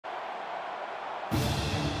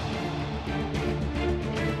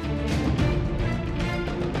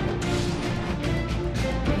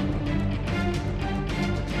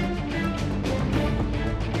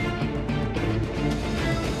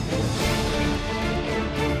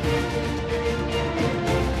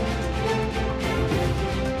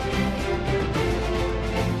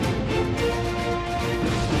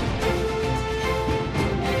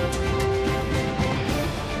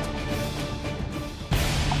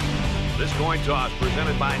This coin toss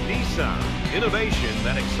presented by Nissan. Innovation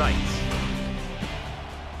that excites.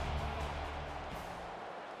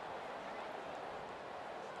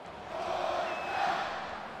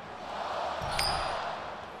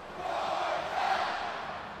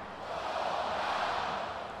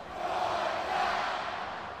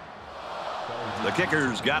 The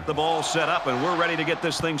kicker's got the ball set up, and we're ready to get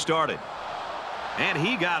this thing started. And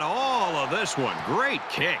he got all of this one. Great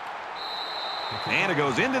kick. And it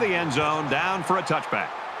goes into the end zone, down for a touchback.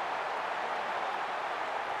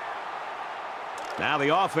 Now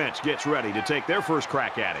the offense gets ready to take their first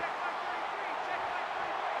crack at it.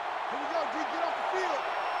 Here we go, D, get off the field.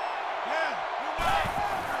 Yeah.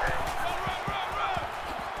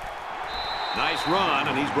 Nice run,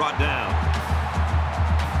 and he's brought down.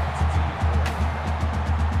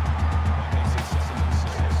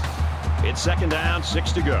 It's second down,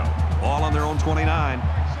 6 to go. Ball on their own 29.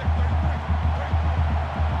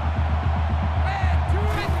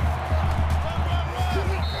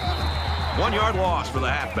 1 yard loss for the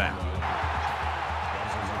halfback.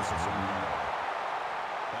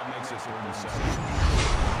 That makes it 37.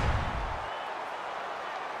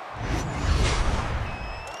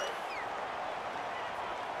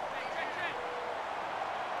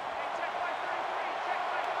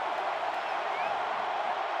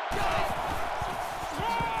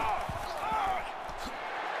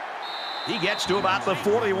 He gets to about the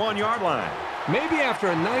 41-yard line. Maybe after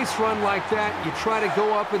a nice run like that, you try to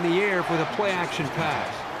go up in the air with a play-action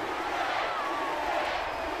pass.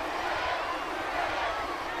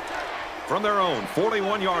 From their own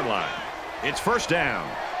 41-yard line, it's first down.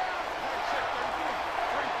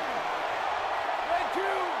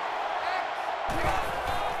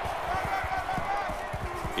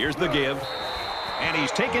 Here's the give. And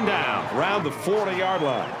he's taken down around the 40-yard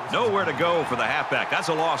line. Nowhere to go for the halfback. That's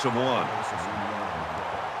a loss of 1.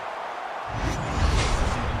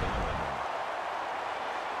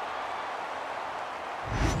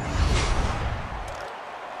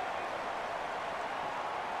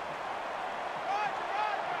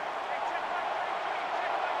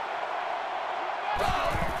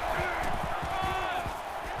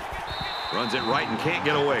 Runs it right and can't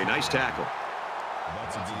get away. Nice tackle.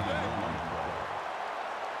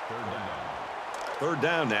 Third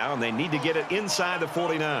down now, and they need to get it inside the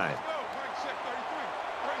 49.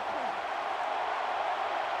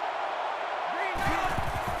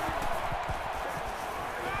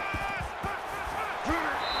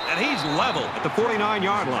 And he's level at the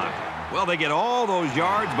 49-yard line. Well, they get all those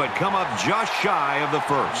yards, but come up just shy of the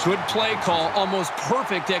first. Good play call, almost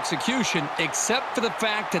perfect execution, except for the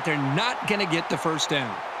fact that they're not going to get the first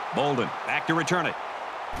down. Bolden back to return it.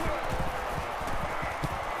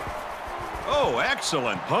 Oh,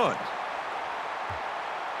 excellent punt.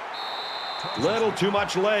 Little too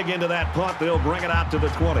much leg into that punt. They'll bring it out to the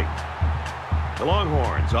 20. The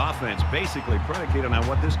Longhorns offense basically predicated on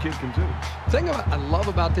what this kid can do. The thing I love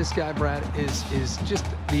about this guy, Brad, is just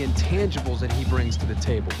the intangibles that he brings to the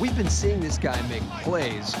table. We've been seeing this guy make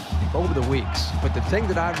plays over the weeks, but the thing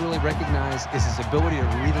that I really recognize is his ability to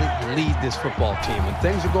really lead this football team. When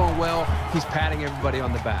things are going well, he's patting everybody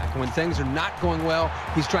on the back. And when things are not going well,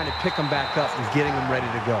 he's trying to pick them back up and getting them ready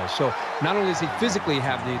to go. So not only does he physically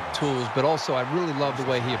have the tools, but also I really love the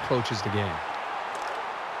way he approaches the game.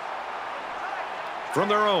 From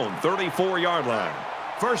their own 34-yard line,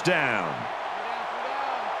 first down.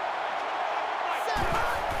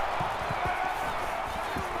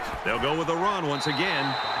 They'll go with a run once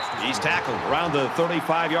again. He's tackled around the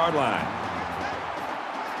 35-yard line.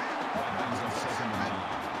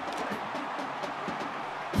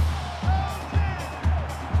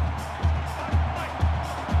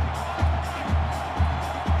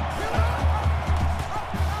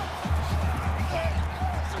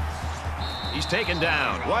 He's taken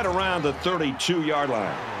down right around the 32-yard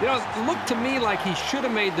line. You know, it looked to me like he should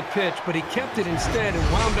have made the pitch, but he kept it instead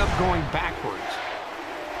and wound up going backwards.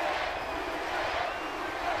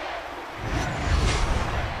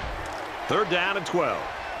 Third down and 12.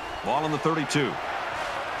 Ball on the 32.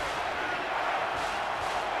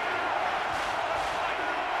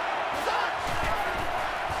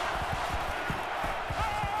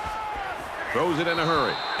 Throws it in a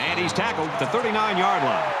hurry. And he's tackled at the 39-yard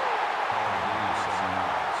line.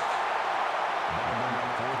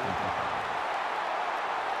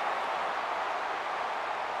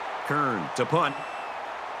 Kern to punt.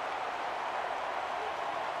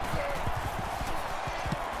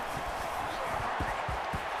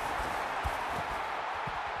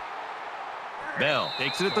 Bell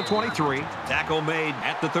takes it at the 23. Tackle made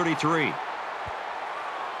at the 33.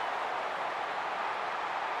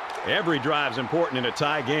 Every drive's important in a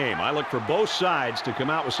tie game. I look for both sides to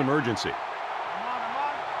come out with some urgency.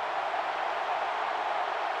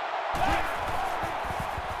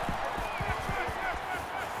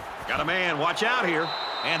 Got a man. Watch out here.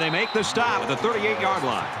 And they make the stop at the 38-yard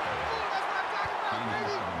line.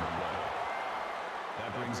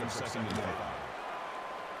 That brings up second and 5.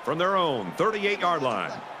 From their own 38-yard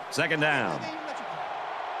line. Second down.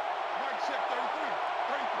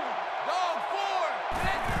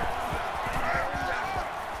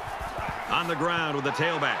 On the ground with the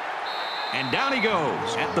tailback. And down he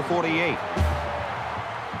goes at the 48.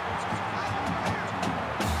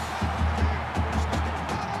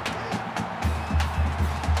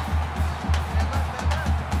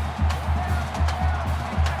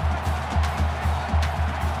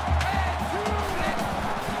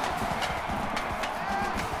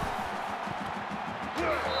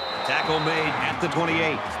 Tackle made at the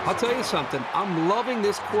 28. I'll tell you something. I'm loving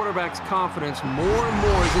this quarterback's confidence more and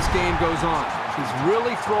more as this game goes on. He's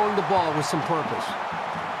really throwing the ball with some purpose.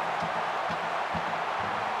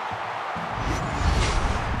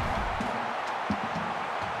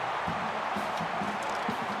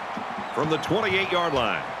 From the 28-yard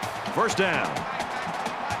line. First down.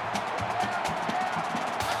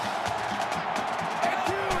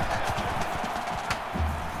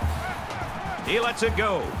 He lets it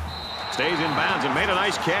go. Stays in bounds and made a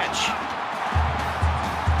nice catch.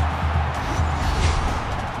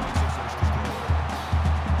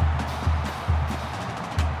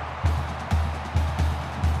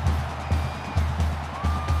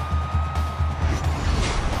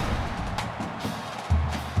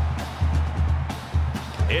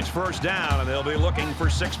 It's first down, and they'll be looking for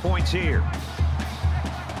 6 points here.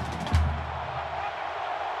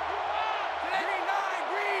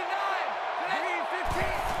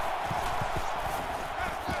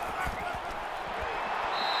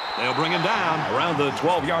 They'll bring him down around the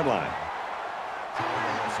 12-yard line.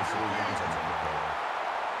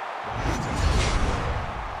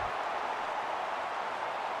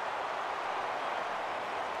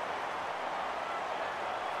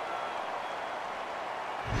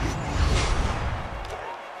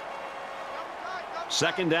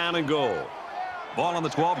 Second down and goal. Ball on the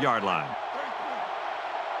 12-yard line.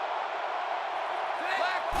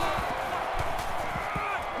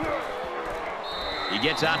 He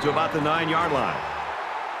gets out to about the 9-yard line.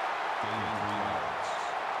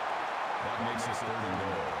 That makes it 3rd and goal.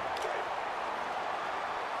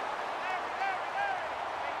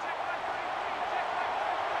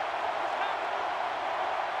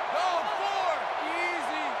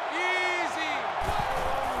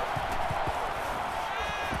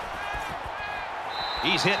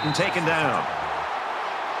 He's hit and taken down.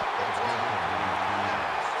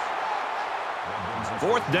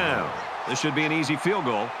 4th down. This should be an easy field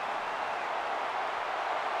goal.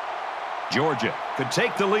 Georgia could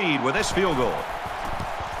take the lead with this field goal.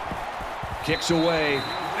 Kicks away,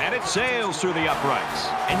 and it sails through the uprights.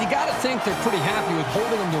 And you got to think they're pretty happy with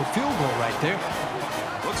holding them to a field goal right there.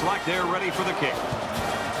 Looks like they're ready for the kick.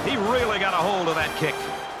 He really got a hold of that kick.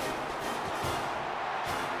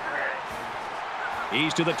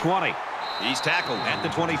 He's to the 20. He's tackled at the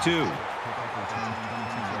 22.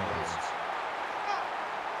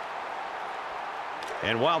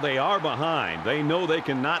 And while they are behind, they know they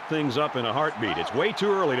can knot things up in a heartbeat. It's way too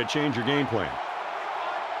early to change your game plan.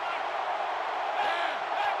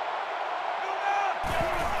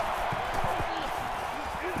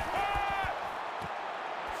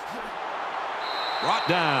 Brought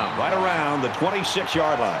down right around the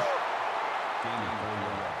 26-yard line.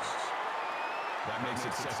 That makes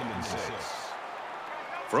it 2nd and 6.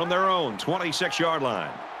 From their own 26-yard line.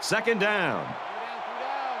 Second down.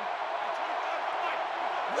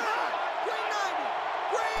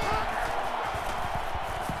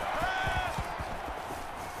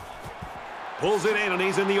 Pulls it in, and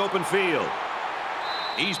he's in the open field.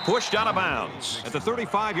 He's pushed out of bounds at the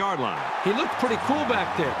 35-yard line. He looked pretty cool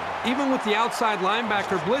back there. Even with the outside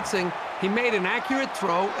linebacker blitzing, he made an accurate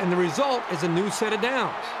throw, and the result is a new set of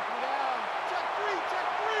downs.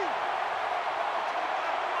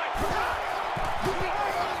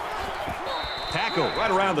 Tackle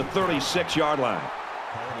right around the 36-yard line.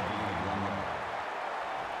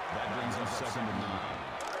 That brings up 2nd and 9.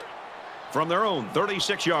 From their own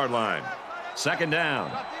 36-yard line. 2nd down.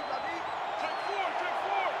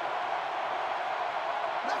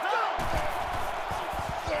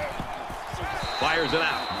 Fires it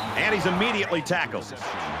out. And he's immediately tackled.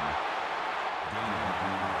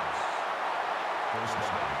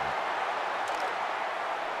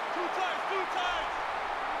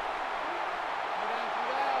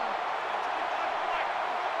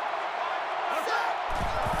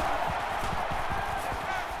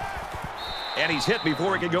 And he's hit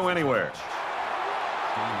before he can go anywhere.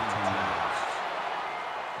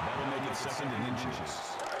 That'll make it 2nd and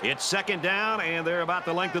inches. It's 2nd down, and they're about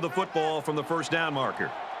the length of the football from the 1st down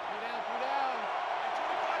marker.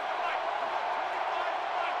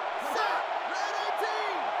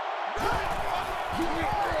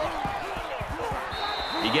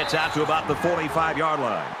 He gets out to about the 45-yard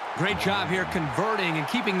line. Great job here converting and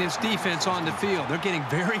keeping this defense on the field. They're getting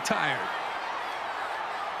very tired.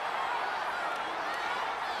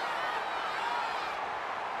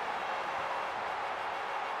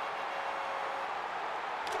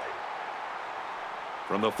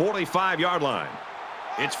 From the 45-yard line,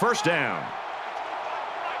 it's 1st down.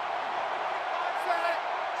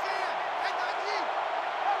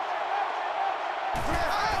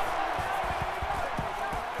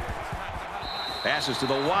 Passes to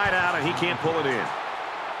the wide out, and he can't pull it in. Number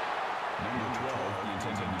 12, the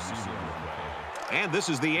intended receiver on the play. And this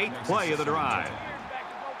is the 8th play of the drive.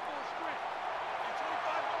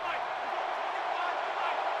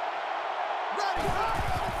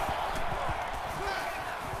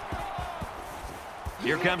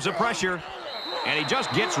 Here comes the pressure, and he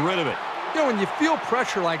just gets rid of it. You know, when you feel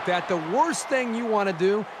pressure like that, the worst thing you want to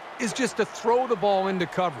do is just to throw the ball into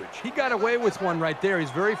coverage. He got away with one right there. He's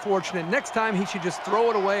very fortunate. Next time, he should just throw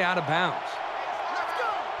it away out of bounds.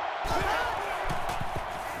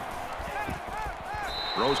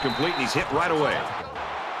 Throws complete, and he's hit right away.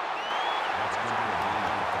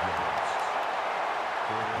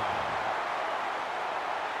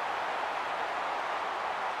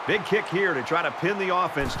 Big kick here to try to pin the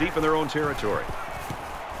offense deep in their own territory.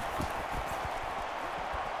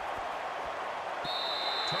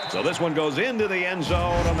 So this one goes into the end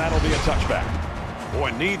zone, and that'll be a touchback.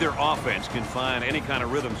 Boy, neither offense can find any kind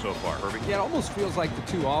of rhythm so far, Herbie. Yeah, it almost feels like the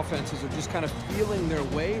two offenses are just kind of feeling their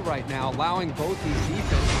way right now, allowing both these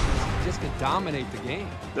defenses just to dominate the game.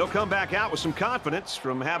 They'll come back out with some confidence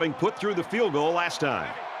from having put through the field goal last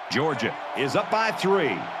time. Georgia is up by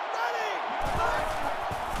 3.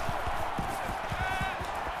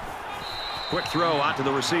 Quick throw out to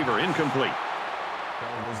the receiver, incomplete.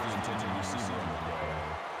 That was the intended receiver on the play.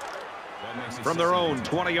 That makes it From their 2nd own and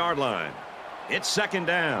 20-yard line, it's 2nd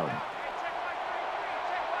down.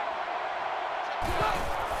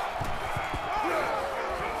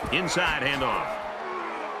 Inside handoff.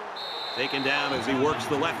 Taken down as he works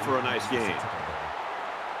the left for a nice gain.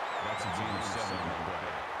 That's a gain of 7 on the play.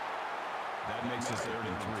 That makes it 3rd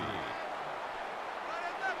and 3.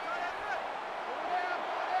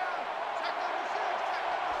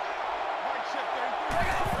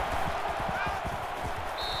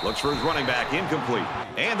 Looks for his running back, incomplete.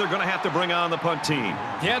 And they're going to have to bring on the punt team.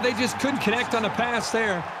 Yeah, they just couldn't connect on a pass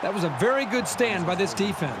there. That was a very good stand by this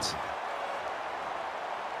defense.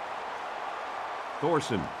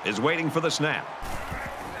 Thorson is waiting for the snap.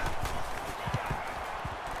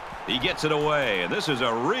 He gets it away, and this is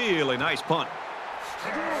a really nice punt.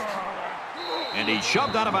 And he's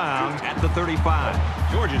shoved out of bounds at the 35.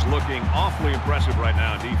 Georgia's looking awfully impressive right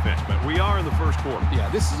now in defense, but we are in the first quarter. Yeah,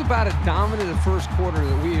 this is about as dominant a first quarter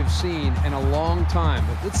that we have seen in a long time.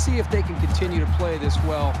 But let's see if they can continue to play this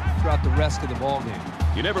well throughout the rest of the ballgame.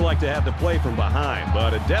 You never like to have to play from behind,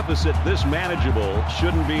 but a deficit this manageable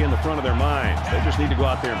shouldn't be in the front of their minds. They just need to go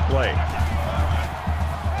out there and play.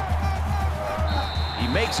 He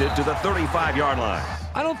makes it to the 35-yard line.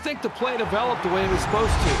 I don't think the play developed the way it was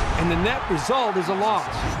supposed to, and the net result is a loss.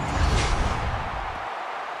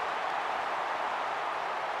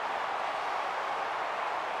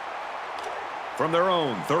 From their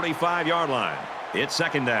own 35-yard line, it's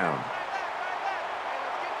 2nd down.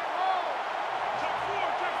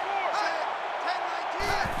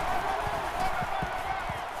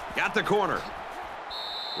 Got the corner.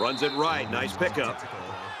 Runs it right. Nice pickup.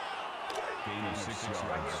 Gain of 6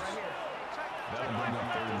 yards. That'll bring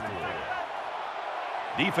up 3rd and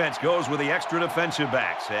 4. Defense goes with the extra defensive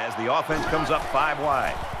backs as the offense comes up 5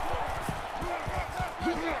 wide.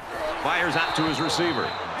 Fires out to his receiver,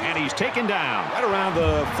 and he's taken down right around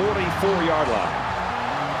the 44-yard line.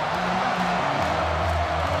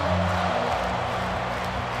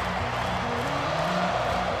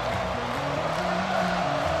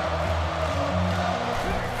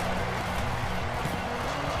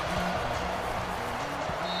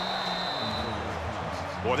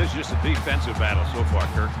 Boy, this is just a defensive battle so far,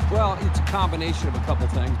 Kirk. Well, it's a combination of a couple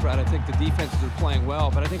things, Brad. I think the defenses are playing well,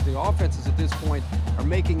 but I think the offenses at this point are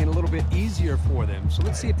making it a little bit easier for them. So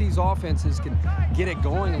let's see if these offenses can get it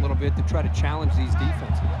going a little bit to try to challenge these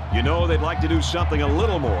defenses. You know they'd like to do something a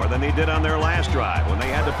little more than they did on their last drive when they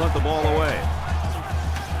had to punt the ball away.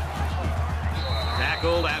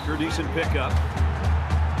 Tackled after a decent pickup.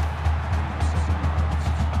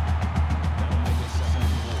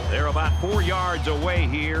 They're about 4 yards away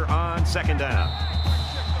here on second down.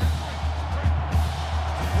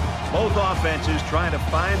 Both offenses trying to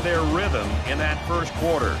find their rhythm in that first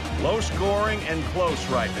quarter. Low scoring and close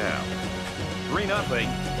right now.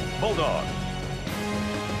 3-0 Bulldogs.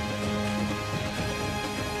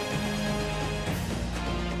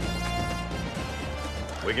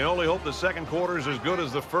 We can only hope the second quarter is as good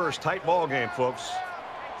as the first. Tight ball game, folks.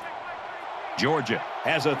 Georgia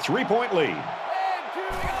has a 3-point lead.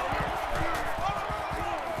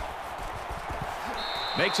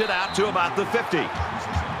 Makes it out to about the 50.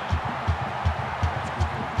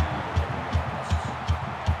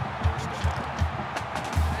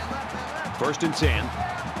 First and 10.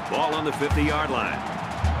 Ball on the 50-yard line.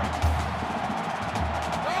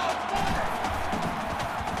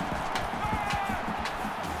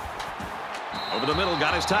 Over the middle,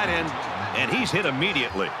 got his tight end, and he's hit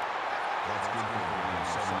immediately.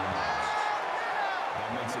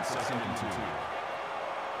 That makes it 2nd and 2.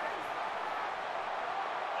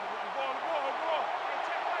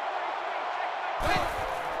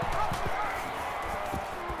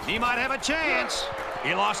 He might have a chance.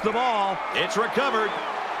 He lost the ball. It's recovered.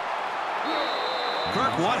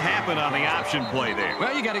 Kirk, what happened on the option play there?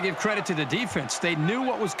 Well, you got to give credit to the defense. They knew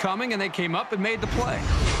what was coming, and they came up and made the play.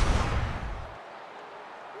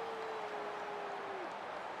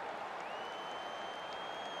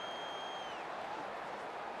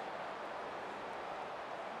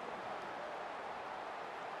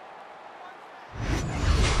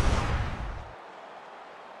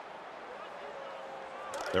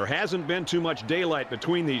 There hasn't been too much daylight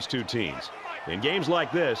between these two teams. In games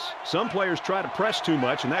like this, some players try to press too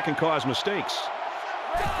much, and that can cause mistakes.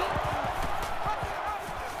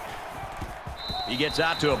 He gets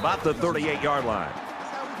out to about the 38-yard line.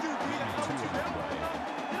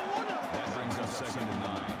 That brings us 2nd and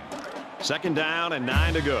 9. Second down and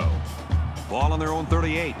 9 to go. Ball on their own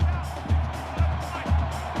 38.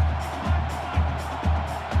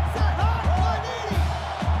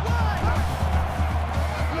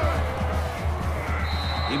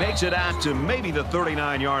 He makes it out to maybe the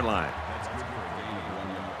 39-yard line. That's good for a gain of 1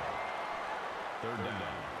 yard. 3rd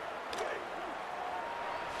down.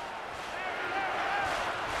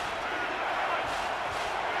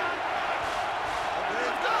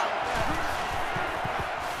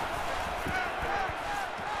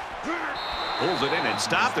 Pulls it in and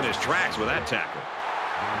stopped in his tracks with that tackle.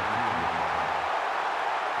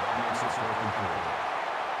 That makes it 4th and 4.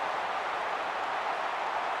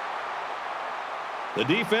 The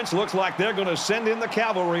defense looks like they're going to send in the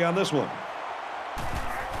cavalry on this one.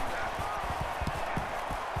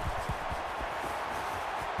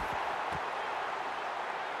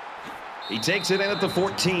 He takes it in at the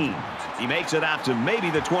 14. He makes it out to maybe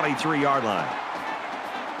the 23-yard line.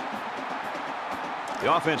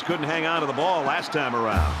 The offense couldn't hang on to the ball last time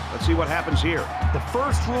around. Let's see what happens here. The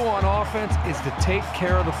first rule on offense is to take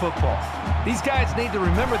care of the football. These guys need to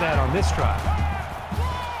remember that on this drive.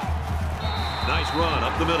 Nice run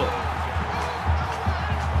up the middle.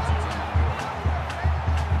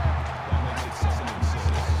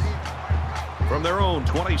 From their own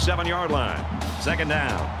 27-yard line. Second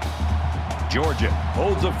down. Georgia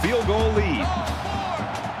holds a field goal lead.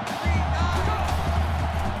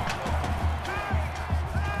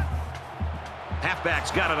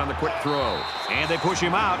 Halfback's got it on the quick throw. And they push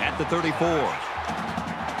him out at the 34.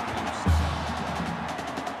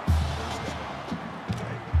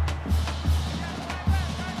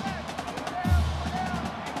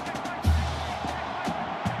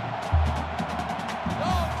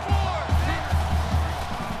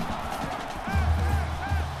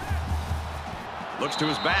 Looks to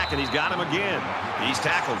his back, and he's got him again. He's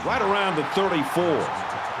tackled right around the 34.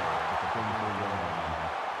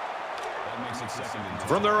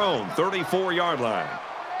 From their own 34-yard line.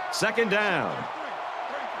 Second down.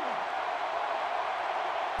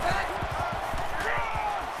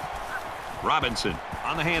 Robinson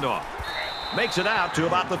on the handoff. Makes it out to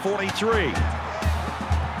about the 43.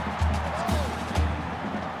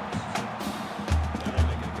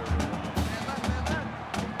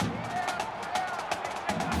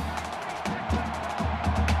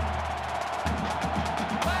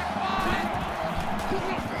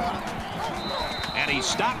 He's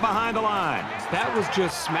stopped behind the line. That was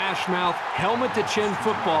just smash-mouth, helmet-to-chin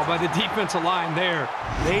football by the defensive line there.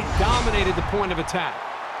 They dominated the point of attack.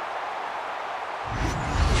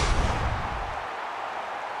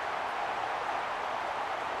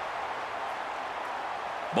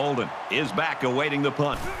 Bolden is back awaiting the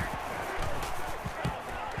punt.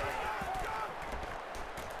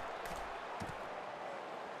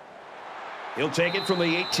 He'll take it from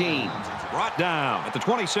the 18. Brought down at the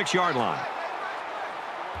 26-yard line.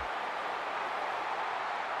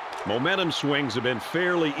 Momentum swings have been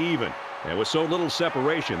fairly even. And with so little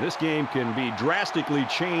separation, this game can be drastically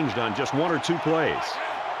changed on just one or two plays.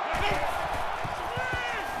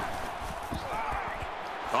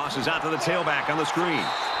 Tosses out to the tailback on the screen.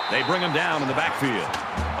 They bring him down in the backfield.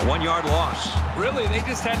 A 1-yard loss. Really, they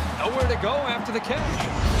just had nowhere to go after the catch.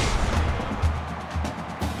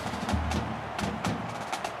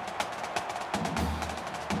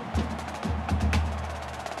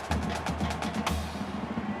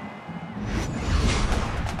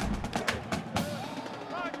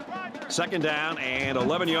 Second down and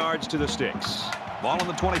 11 yards to the sticks. Ball on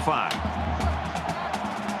the 25.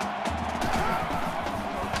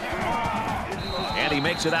 And he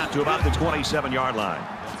makes it out to about the 27-yard line.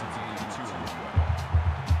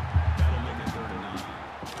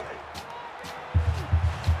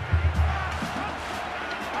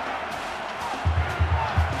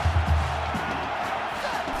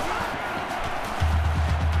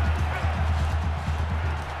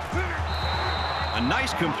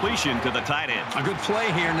 Nice completion to the tight end. A good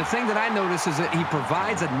play here, and the thing that I notice is that he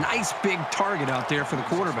provides a nice big target out there for the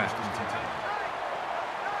quarterback.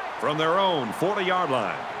 From their own 40-yard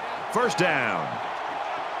line. First down.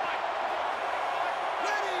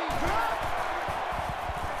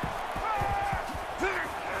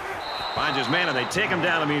 Finds his man, and they take him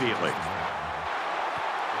down immediately.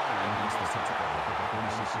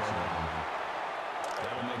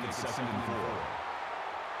 That'll make it 2nd and 4.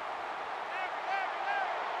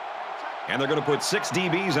 And they're going to put 6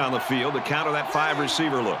 DBs on the field to counter that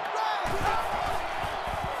 5-receiver look.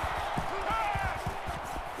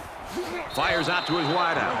 Fires out to his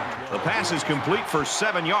wideout. The pass is complete for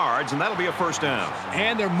 7 yards, and that'll be a first down.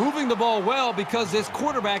 And they're moving the ball well because this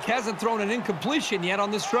quarterback hasn't thrown an incompletion yet on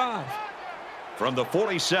this drive. From the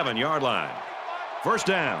 47-yard line. First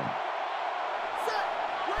down.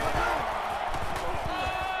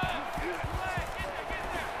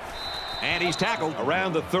 And he's tackled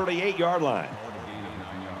around the 38-yard line.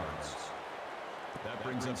 That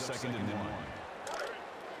brings up 2nd and 1.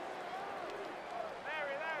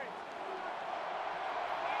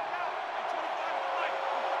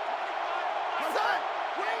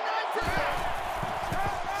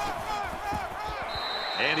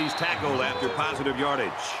 And he's tackled after positive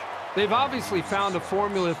yardage. They've obviously found a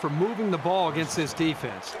formula for moving the ball against this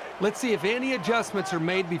defense. Let's see if any adjustments are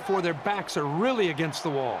made before their backs are really against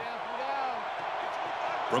the wall.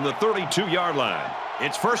 From the 32-yard line,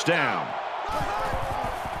 it's first down.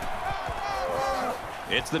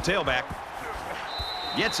 It's the tailback.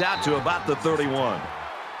 Gets out to about the 31.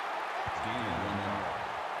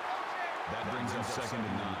 That brings up 2nd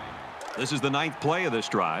and 9. This is the 9th play of this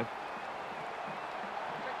drive.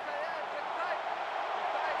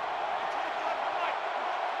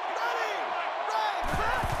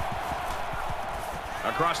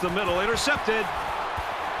 Across the middle, intercepted.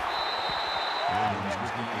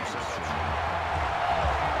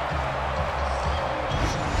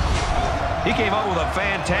 He came up with a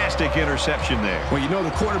fantastic interception there. Well, you know the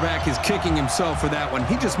quarterback is kicking himself for that one.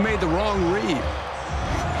 He just made the wrong read.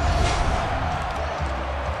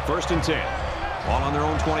 First and 10. Ball on their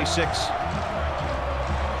own 26.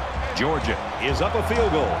 Georgia is up a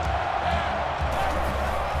field goal.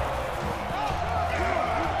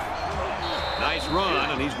 Nice run,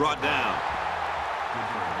 and he's brought down.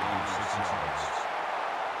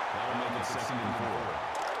 That'll make it 2nd and 4.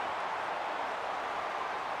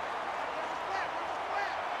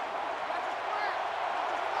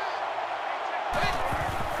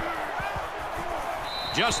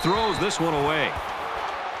 Just throws this one away.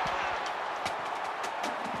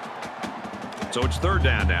 So it's third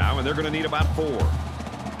down now, and they're going to need about 4.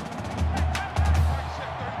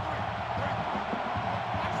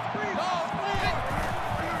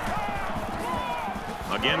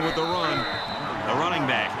 Again with the run. The running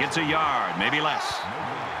back gets a yard, maybe less.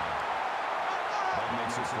 That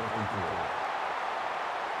makes it 4th and 4.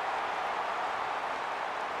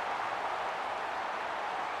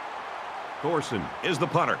 Thorson is the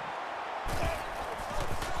punter.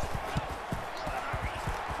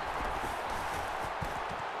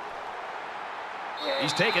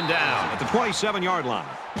 He's taken down at the 27-yard line.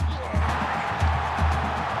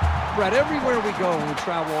 Brad, everywhere we go when we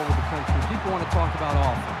travel all over the country, people want to talk about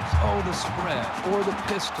offense. Oh, the spread, or the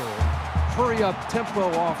pistol, hurry up, tempo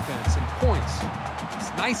offense, and points. It's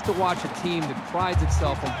nice to watch a team that prides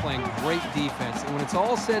itself on playing great defense. And when it's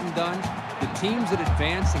all said and done, the teams that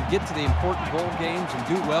advance and get to the important bowl games and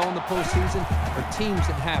do well in the postseason are teams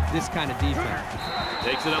that have this kind of defense.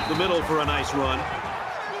 Takes it up the middle for a nice run.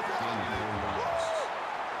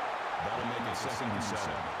 That'll make it 2nd and 7.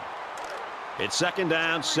 It's 2nd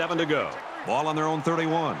down, 7 to go. Ball on their own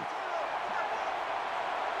 31.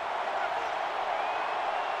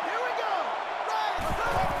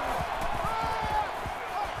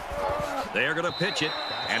 They're going to pitch it,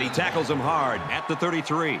 and he tackles him hard at the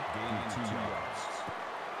 33. Gain of 2 yards.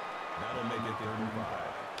 That'll make it 3rd and 5.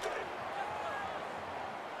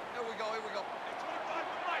 Here we go, here we go.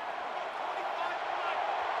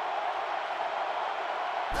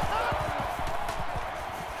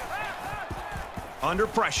 Under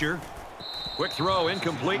pressure. Quick throw,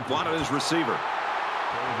 incomplete. Wanted his receiver.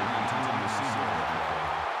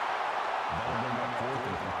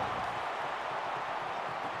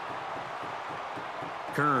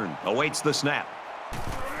 Kern awaits the snap.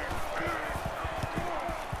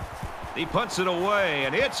 He punts it away,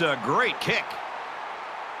 and it's a great kick.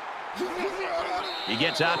 He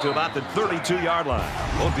gets out to about the 32-yard line.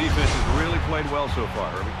 Both defenses really played well so far,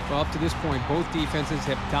 Herbie. Well, up to this point, both defenses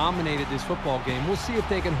have dominated this football game. We'll see if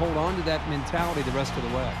they can hold on to that mentality the rest of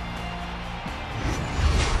the way.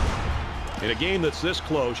 In a game that's this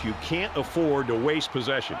close, you can't afford to waste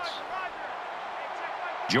possessions.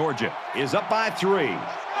 Georgia is up by 3.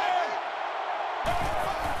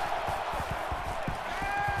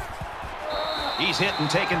 He's hit and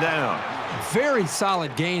taken down. Very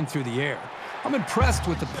solid gain through the air. I'm impressed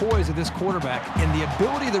with the poise of this quarterback and the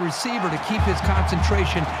ability of the receiver to keep his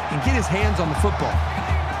concentration and get his hands on the football.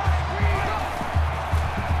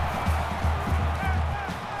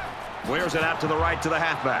 Wears it out to the right to the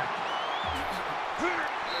halfback.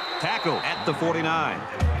 Tackle at the 49.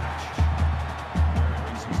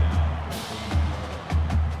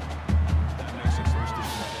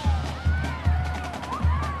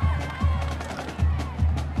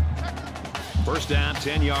 First down,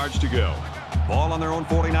 10 yards to go. Ball on their own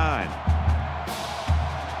 49.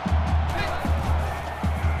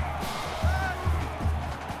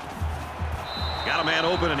 Got a man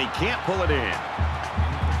open, and he can't pull it in.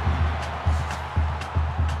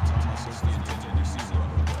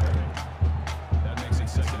 That makes it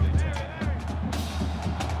 2nd and 10.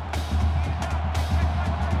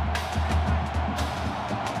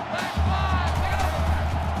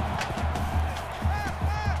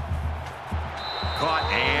 Caught,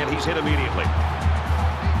 and he's hit immediately.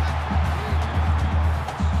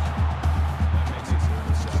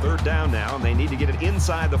 Third down now, and they need to get it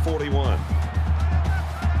inside the 41.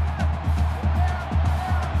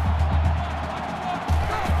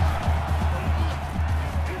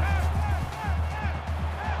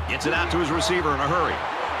 Gets it out to his receiver in a hurry.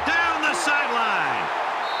 Down the sideline.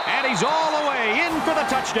 And he's all the way in for the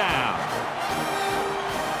touchdown.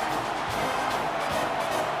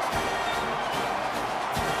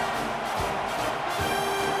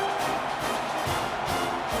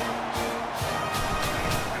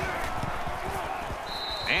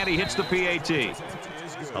 And he hits the PAT.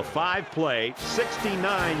 A 5-play,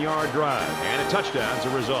 69-yard drive, and a touchdown as a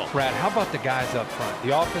result. Brad, how about the guys up front?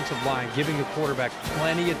 The offensive line giving the quarterback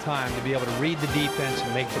plenty of time to be able to read the defense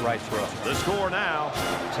and make the right throw. The score now,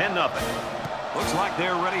 10-0. Looks like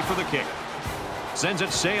they're ready for the kick. Sends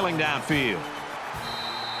it sailing downfield.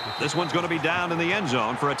 This one's going to be down in the end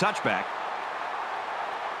zone for a touchback.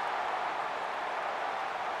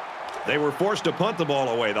 They were forced to punt the ball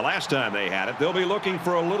away the last time they had it. They'll be looking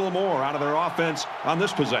for a little more out of their offense on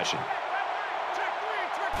this possession.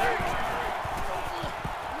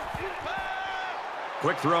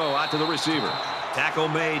 Quick throw out to the receiver. Tackle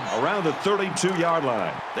made around the 32-yard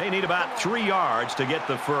line. They need about 3 yards to get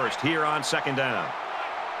the first here on 2nd down.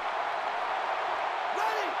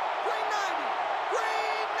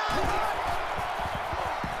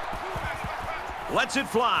 Lets it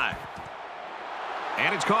fly.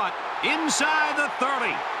 And it's caught inside the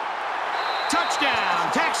 30.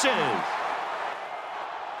 Touchdown, Texas.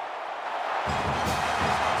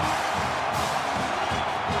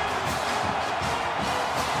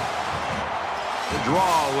 The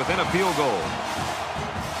draw within a field goal.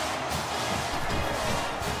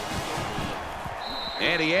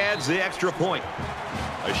 And he adds the extra point.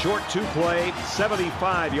 A short 2-play,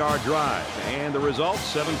 75-yard drive. And the result,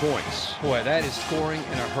 7 points. Boy, that is scoring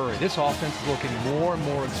in a hurry. This offense is looking more and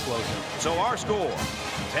more explosive. So our score,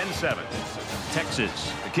 10-7.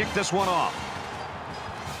 Texas to kick this one off.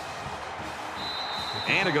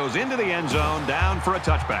 And it goes into the end zone, down for a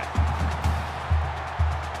touchback.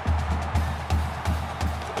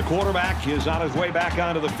 The quarterback is on his way back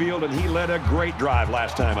onto the field, and he led a great drive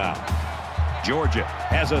last time out. Georgia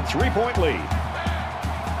has a 3-point lead.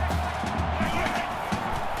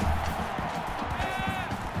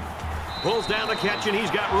 Pulls down the catch, and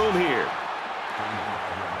he's got room here.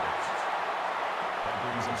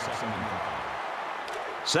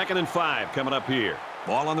 Second and 5 coming up here.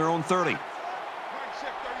 Ball on their own 30.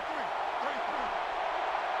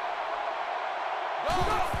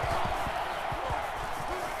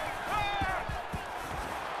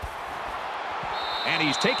 And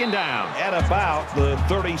he's taken down at about the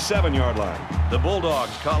 37-yard line. The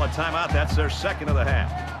Bulldogs call a timeout. That's their second of the half.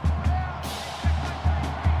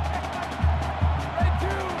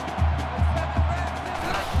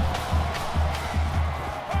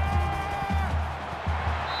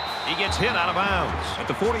 He gets hit out of bounds at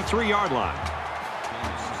the 43-yard line.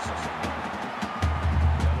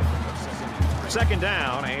 Second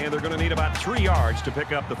down, and they're going to need about 3 yards to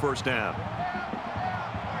pick up the first down.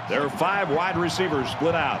 There are 5 wide receivers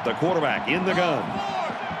split out. The quarterback in the gun.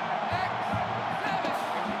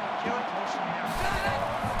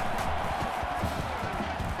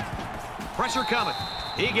 Pressure coming.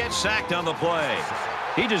 He gets sacked on the play.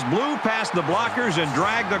 He just blew past the blockers and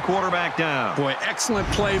dragged the quarterback down. Boy, excellent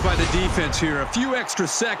play by the defense here. A few extra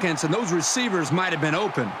seconds, and those receivers might have been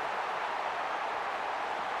open.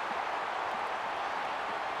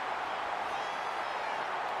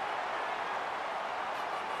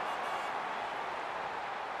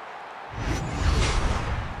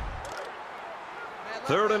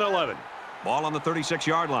 Third and 11. Ball on the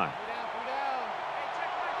 36-yard line.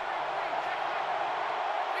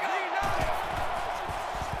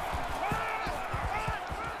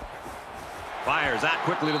 Fires out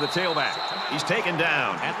quickly to the tailback. He's taken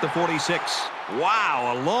down at the 46.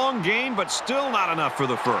 Wow, a long gain, but still not enough for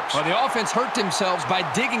the first. Well, the offense hurt themselves by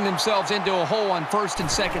digging themselves into a hole on first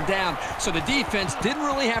and second down. So the defense didn't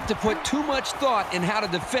really have to put too much thought in how to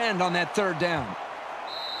defend on that third down.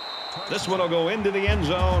 This one will go into the end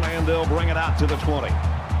zone, and they'll bring it out to the 20.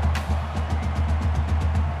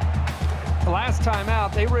 The last time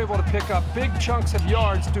out, they were able to pick up big chunks of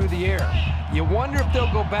yards through the air. You wonder if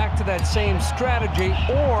they'll go back to that same strategy,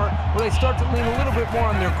 or will they start to lean a little bit more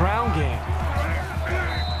on their ground game?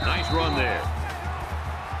 Nice run there.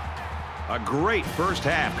 A great first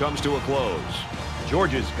half comes to a close.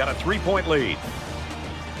 Georgia's got a 3-point lead.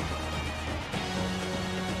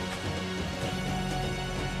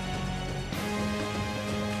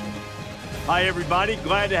 Hi, everybody.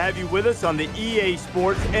 Glad to have you with us on the EA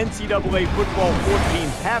Sports NCAA Football 14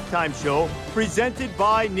 halftime show presented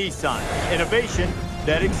by Nissan. Innovation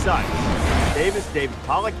that excites. David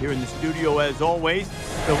Pollack here in the studio as always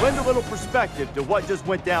to lend a little perspective to what just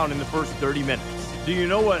went down in the first 30 minutes. Do you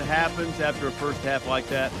know what happens after a first half like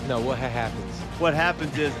that? No, what happens? What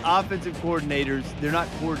happens is offensive coordinators, they're not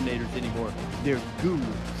coordinators anymore. They're gurus.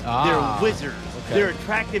 They're wizards. Okay. They're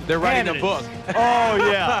attractive They're candidates. writing a book.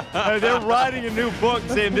 Oh, yeah. They're writing a new book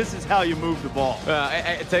saying this is how you move the ball.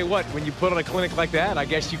 I tell you what, when you put on a clinic like that, I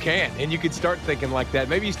guess you can. And you could start thinking like that.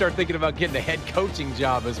 Maybe you start thinking about getting a head coaching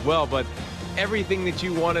job as well. But everything that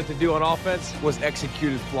you wanted to do on offense was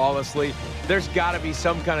executed flawlessly. There's got to be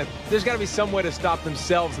some way to stop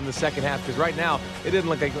themselves in the second half, because right now it didn't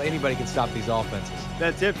look like anybody can stop these offenses.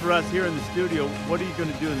 That's it for us here in the studio. What are you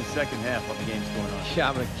going to do in the second half while the game's going on? Yeah,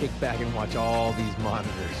 I'm going to kick back and watch all these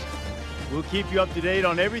monitors. We'll keep you up to date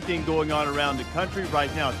on everything going on around the country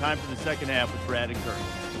right now. Time for the second half with Brad and Kurt.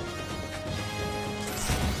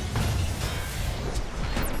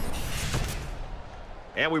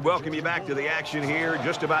 And we welcome you back to the action here,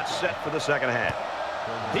 just about set for the second half.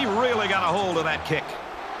 He really got a hold of that kick.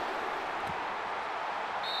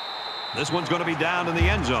 This one's going to be down in the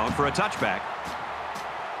end zone for a touchback.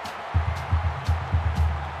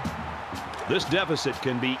 This deficit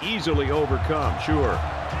can be easily overcome, sure.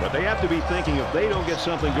 But they have to be thinking if they don't get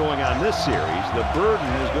something going on this series, the burden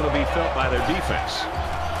is going to be felt by their defense.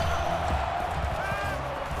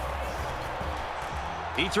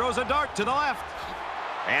 He throws a dart to the left.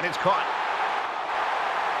 And it's caught.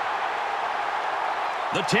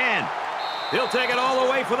 The 10. He'll take it all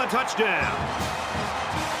the way for the touchdown.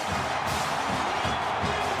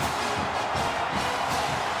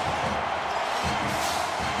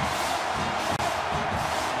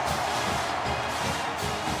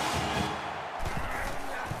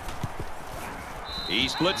 He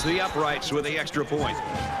splits the uprights with the extra point.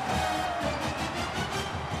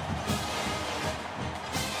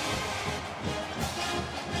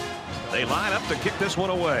 They line up to kick this one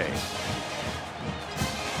away.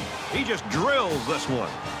 He He just drills this one.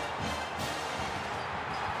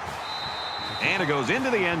 And it goes into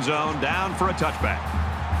the end zone, down for a touchback.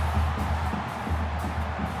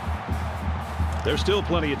 There's still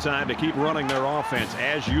plenty of time to keep running their offense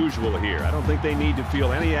as usual here. I don't think they need to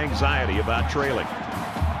feel any anxiety about trailing.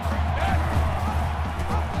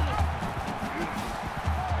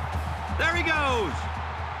 There he goes.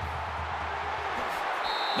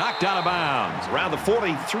 Knocked out of bounds around the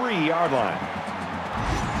 43-yard line.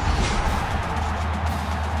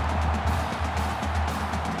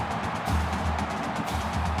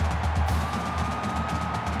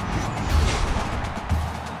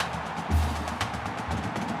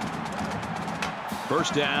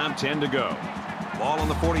 First down, 10 to go. Ball on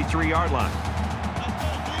the 43-yard line.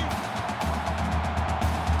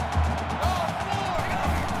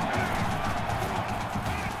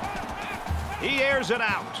 He airs it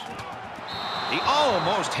out. He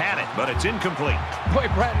almost had it, but it's incomplete. Boy,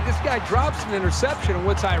 Brad, this guy drops an interception, and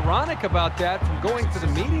what's ironic about that from going to the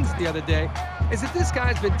meetings the other day is that this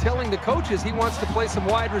guy's been telling the coaches he wants to play some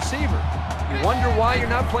wide receiver. You wonder why you're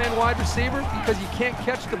not playing wide receiver? Because you can't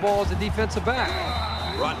catch the ball as a defensive back.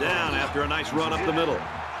 Brought down after a nice run up the middle.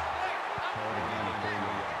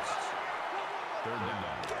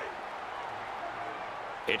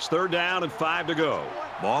 It's third down and 5 to go.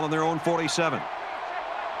 Ball on their own 47.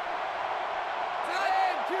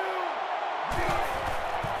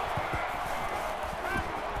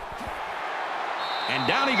 And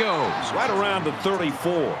down he goes, right around the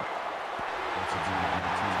 34.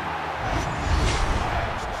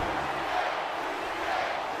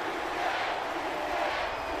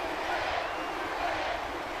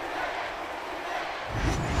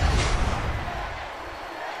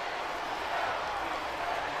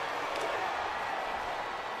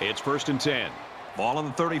 It's first and 10. Ball on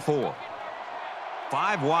the 34.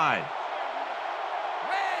 5 wide.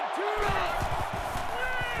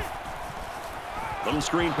 Little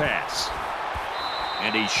screen pass.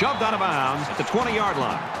 And he's shoved out of bounds at the 20-yard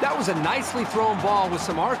line. That was a nicely thrown ball with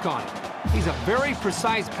some arc on it. He's a very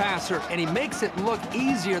precise passer, and he makes it look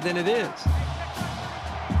easier than it is.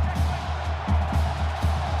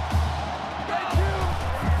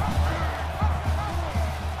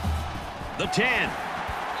 The 10.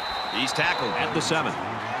 He's tackled at the 7.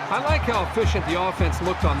 I like how efficient the offense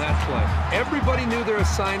looked on that play. Everybody knew their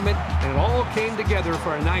assignment, and it all came together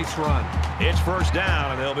for a nice run. It's first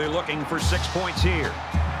down, and they'll be looking for 6 points here.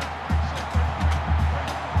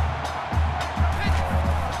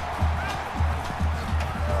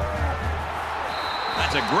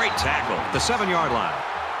 That's a great tackle at the 7-yard line.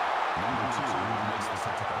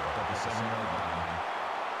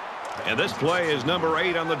 And this play is number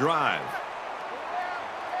 8 on the drive.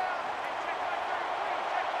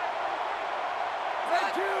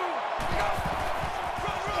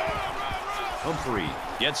 Humphrey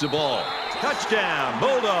gets the ball. Touchdown,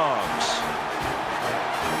 Bulldogs.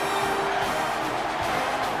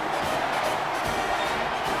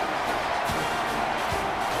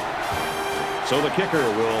 So the kicker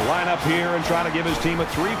will line up here and try to give his team a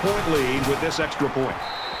 3-point lead with this extra point.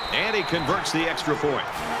 And he converts the extra point.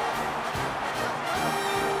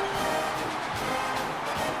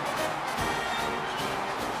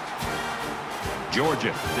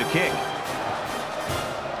 Georgia to kick.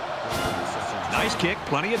 Nice kick,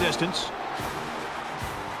 plenty of distance.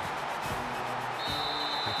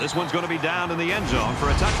 This one's going to be down in the end zone for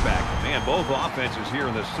a touchback. Man, both offenses here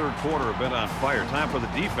in this third quarter have been on fire. Time for the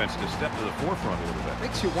defense to step to the forefront a little bit.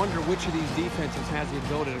 Makes you wonder which of these defenses has the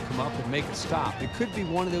ability to come up and make a stop. It could be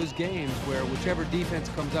one of those games where whichever defense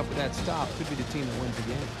comes up with that stop could be the team that wins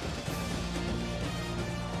the game.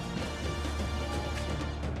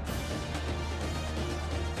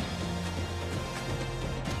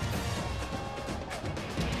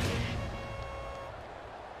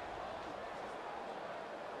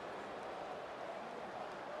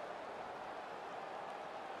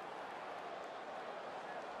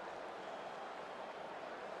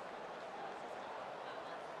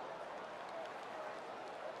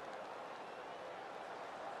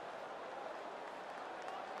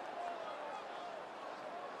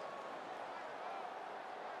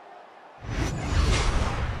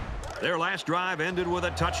 Their last drive ended with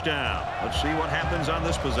a touchdown. Let's see what happens on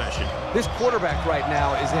this possession. This quarterback right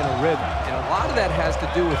now is in a rhythm, and a lot of that has to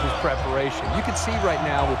do with his preparation. You can see right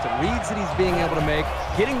now with the reads that he's being able to make,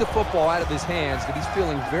 getting the football out of his hands, that he's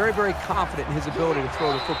feeling very, very confident in his ability to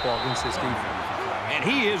throw the football against this defense. And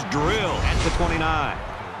he is drilled at the 29.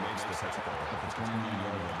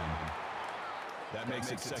 That makes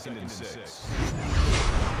it second and 6.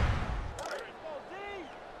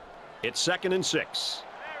 It's second and 6.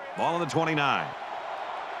 Ball on the 29.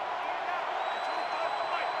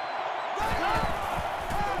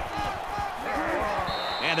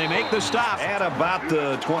 And they make the stop at about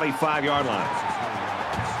the 25-yard line.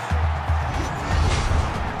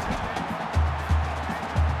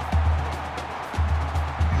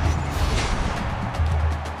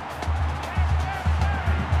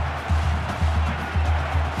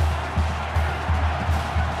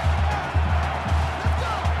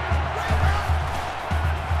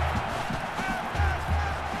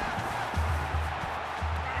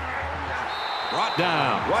 Brought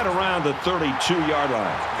down right around the 32-yard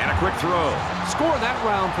line. And a quick throw. Score that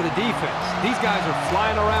round for the defense. These guys are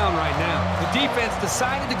flying around right now. The defense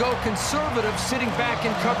decided to go conservative, sitting back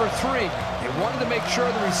in cover 3. They wanted to make sure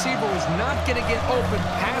the receiver was not going to get open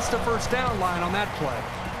past the first down line on that play.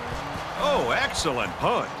 Oh, excellent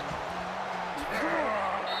punt.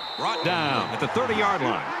 Brought down at the 30-yard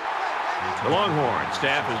line. The Longhorn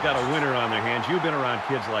staff has got a winner on their hands. You've been around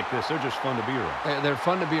kids like this. They're just fun to be around. They're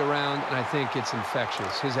fun to be around, and I think it's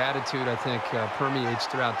infectious. His attitude, I think, permeates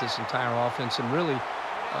throughout this entire offense and really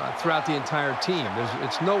throughout the entire team.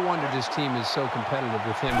 It's no wonder this team is so competitive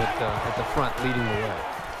with him at the front leading the way.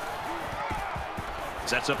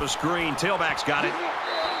 Sets up a screen. Tailback's got it.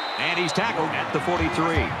 And he's tackled at the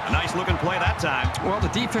 43. A nice-looking play that time. Well, the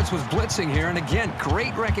defense was blitzing here, and again,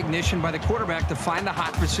 great recognition by the quarterback to find the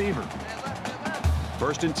hot receiver.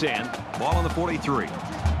 1st and 10. Ball on the 43.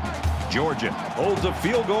 Georgia holds a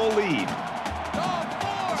field goal lead.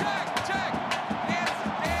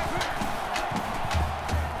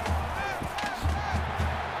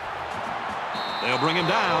 They'll bring him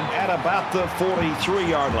down at about the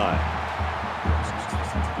 43-yard line.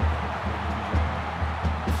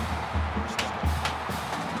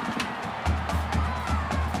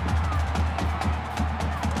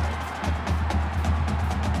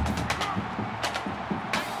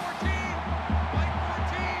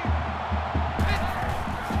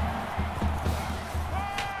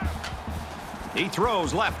 He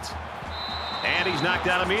throws left. And he's knocked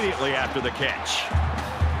out immediately after the catch.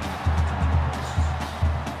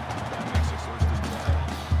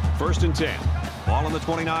 First and 10. Ball on the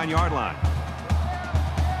 29-yard line.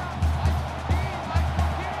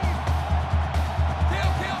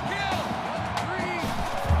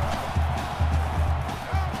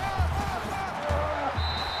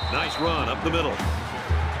 Nice run up the middle.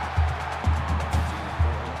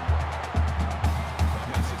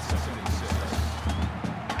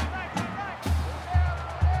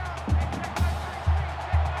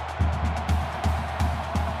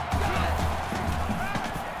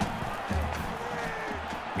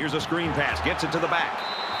 Here's a screen pass. Gets it to the back.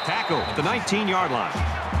 Tackle at the 19-yard line.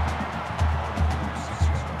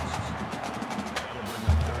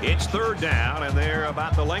 It's 3rd down, and they're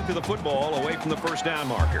about the length of the football away from the first down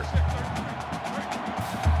marker.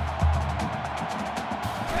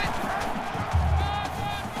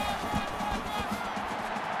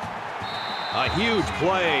 A huge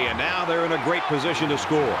play, and now they're in a great position to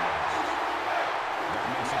score.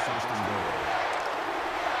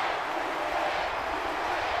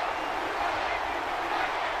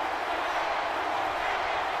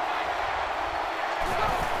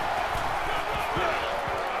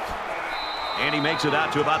 And he makes it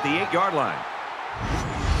out to about the 8-yard line.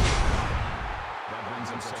 That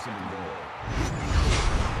brings up 2nd and goal.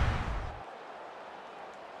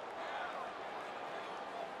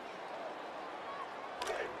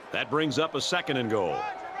 That brings up a 2nd and goal.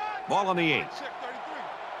 Ball on the 8.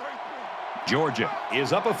 Georgia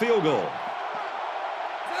is up a field goal.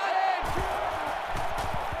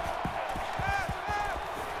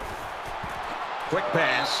 Quick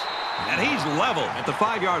pass. And he's level at the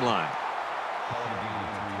 5-yard line.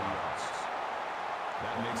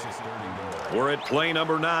 That makes it 3rd and goal. We're at play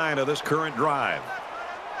number 9 of this current drive.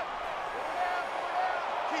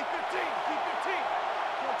 Keep 15. Keep 15.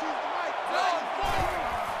 Don't use the mic.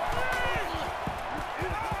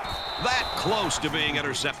 That close to being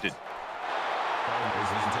intercepted.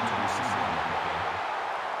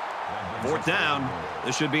 4th down.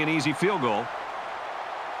 This should be an easy field goal.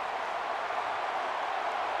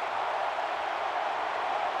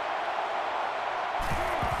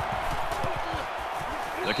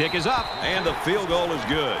 The kick is up, and the field goal is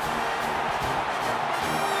good.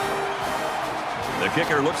 The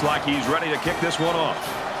kicker looks like he's ready to kick this one off.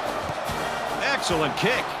 Excellent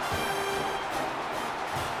kick.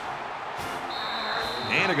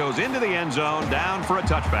 And it goes into the end zone, down for a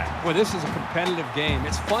touchback. Well, this is a competitive game.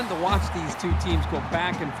 It's fun to watch these two teams go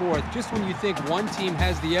back and forth. Just when you think one team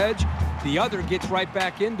has the edge, the other gets right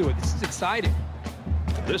back into it. This is exciting.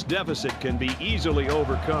 This deficit can be easily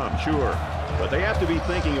overcome, sure. But they have to be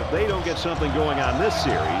thinking if they don't get something going on this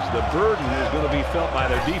series, the burden is going to be felt by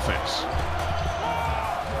their defense.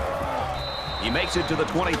 He makes it to the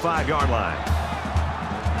 25-yard line.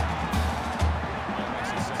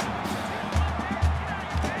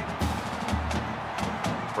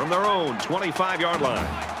 From their own 25-yard line,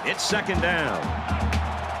 it's second down.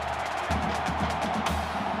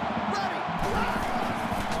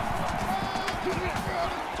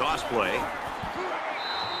 Toss play.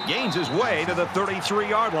 Gains his way to the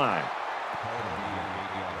 33-yard line.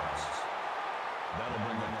 That'll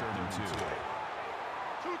bring up 32.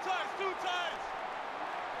 Two times.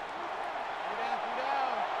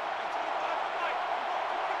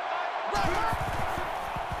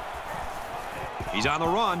 He's on the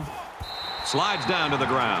run. Slides down to the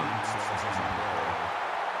ground.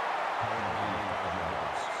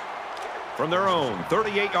 From their own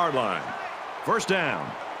 38-yard line. First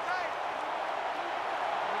down.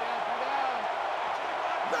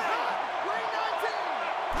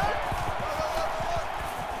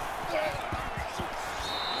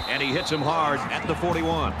 And he hits him hard at the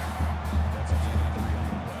 41.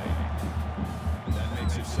 That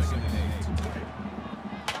makes it second and 8.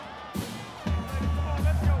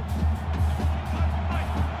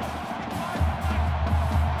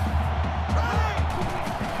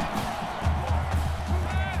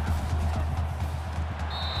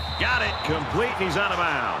 Got it. Complete. He's out of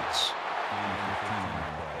bounds.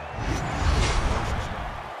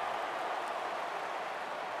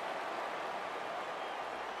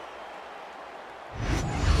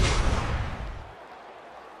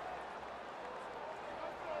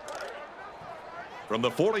 From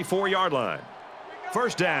the 44-yard line.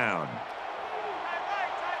 First down.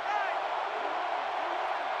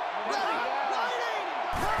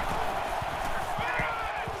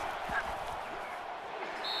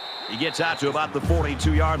 He gets out to about the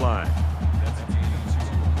 42-yard line.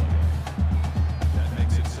 That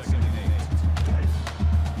makes it second and 8.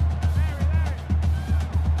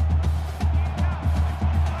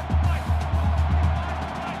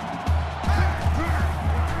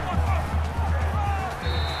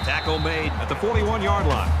 Tackle made at the 41-yard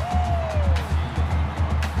line.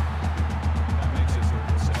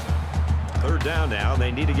 Third down now.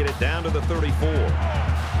 They need to get it down to the 34.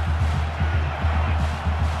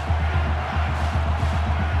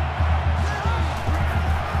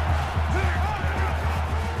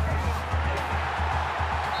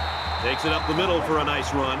 Takes it up the middle for a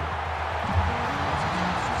nice run.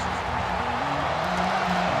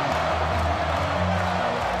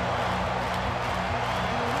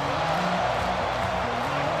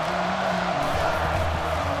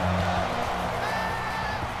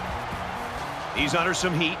 He's under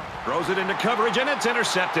some heat, throws it into coverage, and it's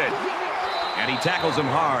intercepted. And he tackles him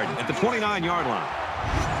hard at the 29-yard line.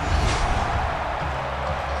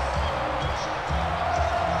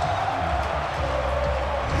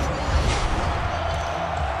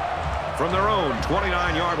 From their own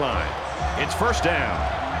 29-yard line, it's first down.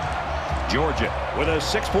 Georgia with a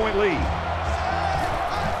 6-point lead.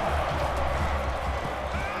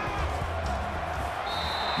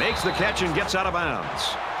 Makes the catch and gets out of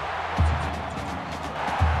bounds.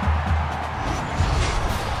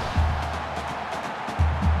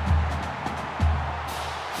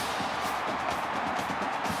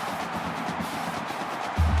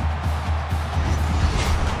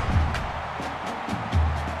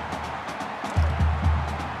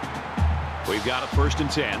 We've got a first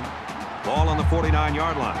and 10. Ball on the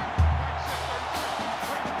 49-yard line.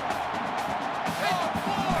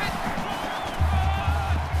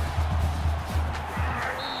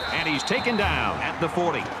 And he's taken down at the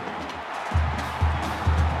 40.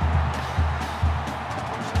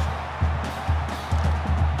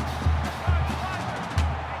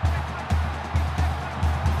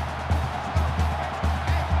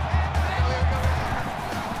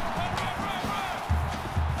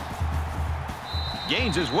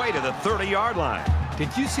 Gains his way to the 30-yard line.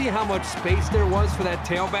 Did you see how much space there was for that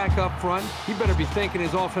tailback up front? He better be thanking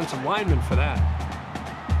his offensive lineman for that.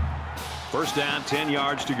 First down, 10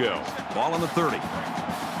 yards to go. Ball on the 30.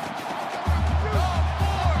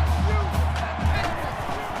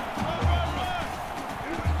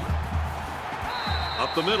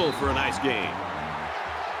 Up the middle for a nice gain.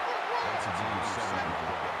 That's a gain of 7.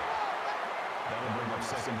 That'll bring up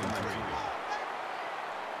second and 3.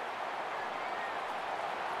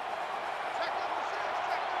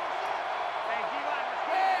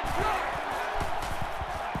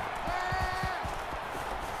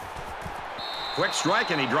 Quick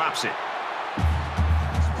strike, and he drops it.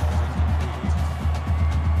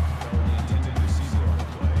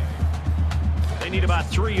 They need about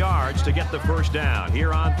 3 yards to get the first down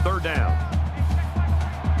here on third down.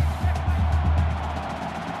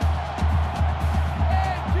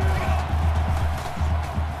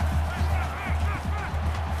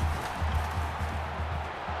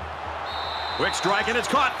 Quick strike, and it's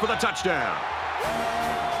caught for the touchdown.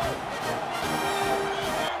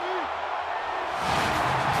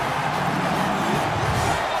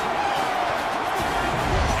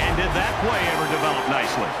 And did that play ever develop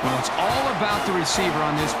nicely? Well, it's all about the receiver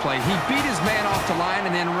on this play. He beat his man off the line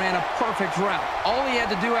and then ran a perfect route. All he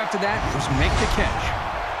had to do after that was make the catch.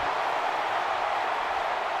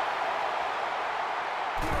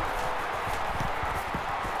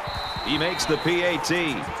 He makes the PAT.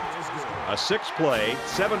 A 6-play,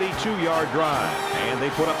 72-yard drive, and they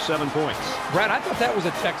put up 7 points. Brad, I thought that was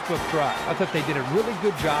a textbook drive. I thought they did a really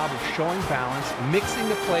good job of showing balance, mixing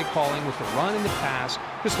the play calling with the run and the pass.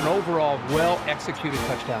 Just an overall well-executed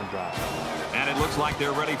touchdown drive. And it looks like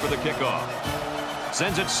they're ready for the kickoff.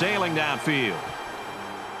 Sends it sailing downfield.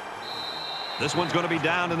 This one's going to be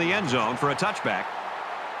down in the end zone for a touchback.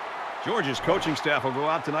 Georgia's coaching staff will go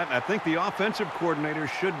out tonight, and I think the offensive coordinator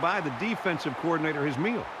should buy the defensive coordinator his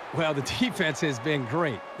meal. Well, the defense has been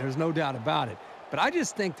great. There's no doubt about it. But I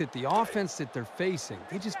just think that the offense that they're facing,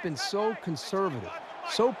 they've just been so conservative,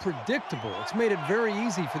 so predictable. It's made it very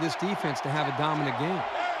easy for this defense to have a dominant game.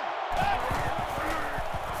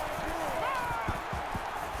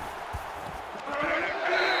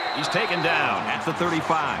 He's taken down at the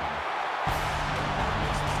 35.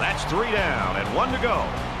 That's 3 down and 1 to go.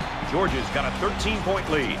 Georgia's got a 13-point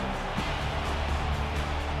lead.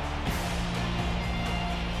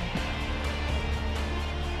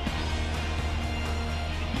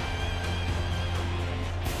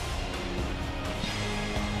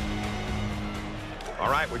 All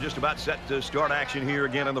right, we're just about set to start action here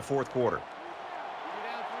again in the fourth quarter.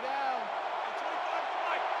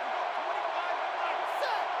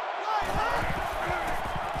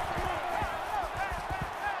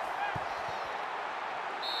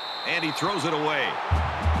 And he throws it away.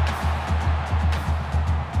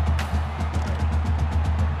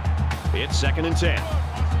 It's 2nd and 10.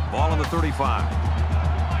 Ball on the 35.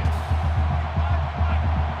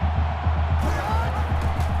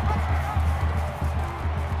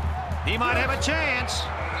 He might have a chance.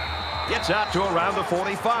 Gets out to around the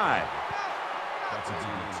 45. That's a gain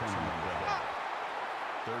of 10 on the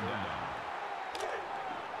play. 3rd down.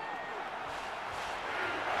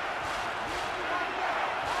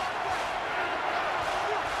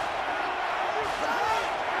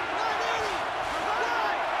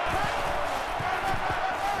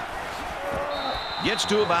 Gets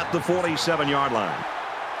to about the 47-yard line.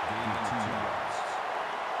 Gain of 2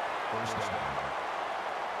 yards. 1st down.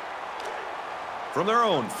 From their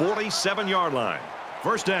own 47-yard line.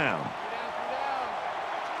 1st down.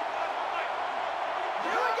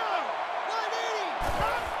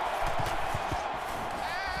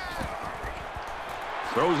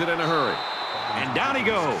 Throws it in a hurry. And down he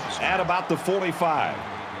goes at about the 45.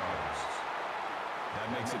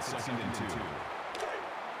 That makes it 2nd and 2.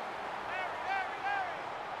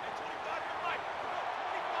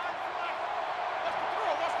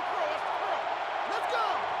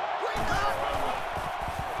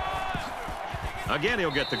 Again,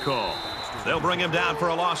 he'll get the call. They'll bring him down for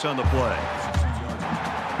a loss on the play.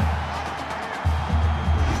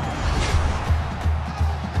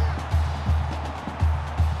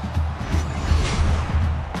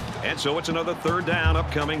 And so it's another 3rd down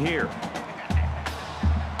upcoming here.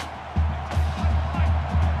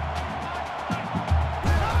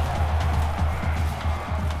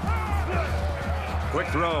 Quick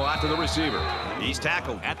throw out to the receiver. He's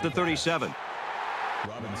tackled at the 37.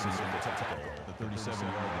 Robinson with the tackle, the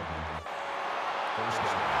 37-yard line. 1st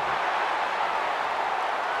down.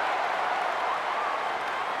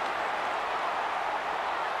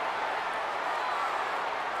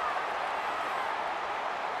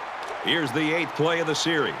 Here's the 8th play of the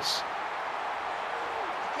series. I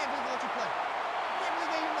can't believe they let you play. I can't believe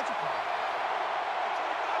they even let you play.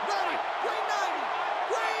 Ready. Green 90.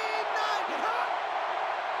 Green 90.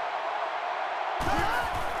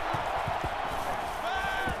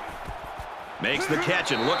 Makes the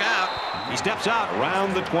catch, and look out. He steps out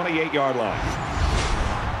around the 28-yard line.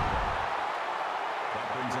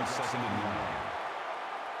 That brings us 2nd and 9.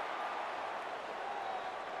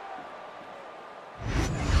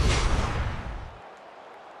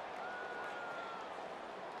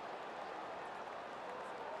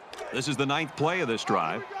 This is the 9th play of this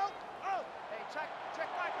drive. Hey, check back 11. Check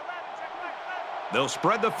back 11. They'll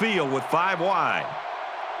spread the field with 5 wide.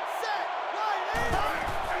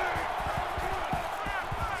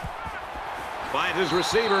 Finds his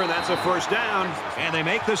receiver, and that's a 1st down. And they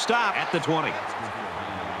make the stop at the 20.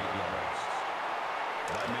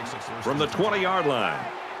 From the 20-yard line.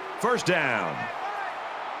 1st down.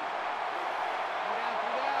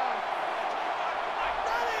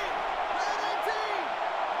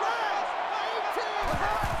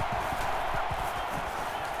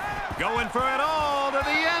 Going for it all to the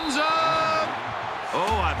end zone.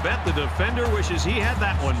 Oh, I bet the defender wishes he had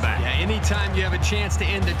that one back. Yeah, anytime you have a chance to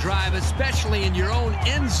end the drive, especially in your own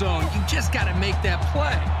end zone, you just got to make that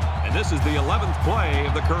play. And this is the 11th play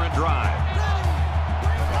of the current drive.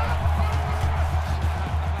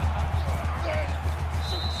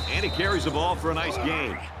 And he carries the ball for a nice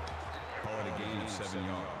gain. Call it a gain of 7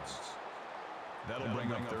 yards. That'll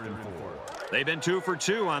bring up 3rd and 4. They've been 2 for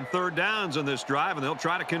 2 on 3rd downs in this drive, and they'll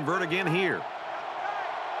try to convert again here.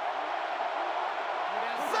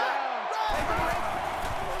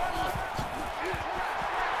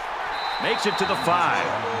 Makes it to the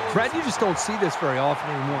 5. Brad, you just don't see this very often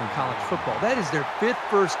anymore in college football. That is their 5th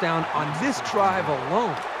first down on this drive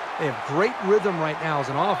alone. They have great rhythm right now as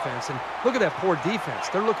an offense, and look at that poor defense.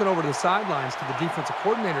 They're looking over to the sidelines to the defensive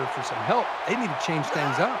coordinator for some help. They need to change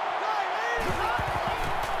things up.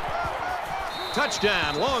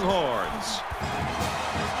 Touchdown, Longhorns.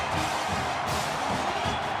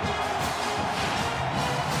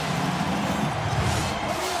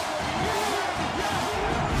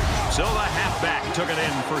 So the halfback took it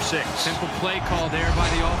in for 6. Simple play call there by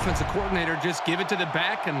the offensive coordinator. Just give it to the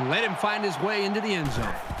back and let him find his way into the end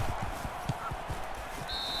zone.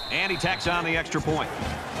 And he tacks on the extra point.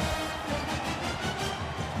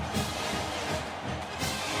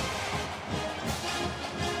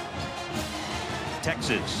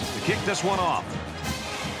 Texas to kick this one off.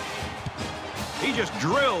 He just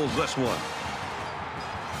drills this one.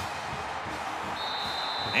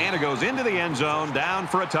 And it goes into the end zone, down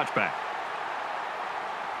for a touchback.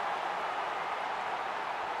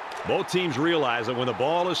 Both teams realize that when the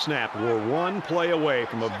ball is snapped, we're one play away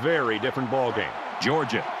from a very different ball game.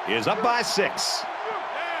 Georgia is up by 6.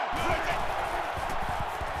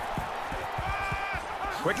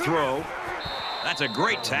 Quick throw. That's a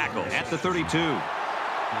great tackle at the 32.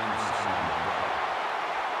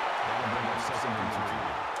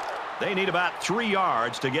 They need about 3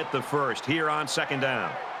 yards to get the first here on 2nd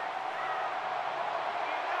down.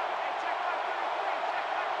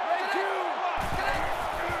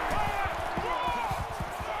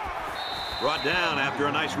 Brought down after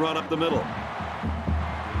a nice run up the middle.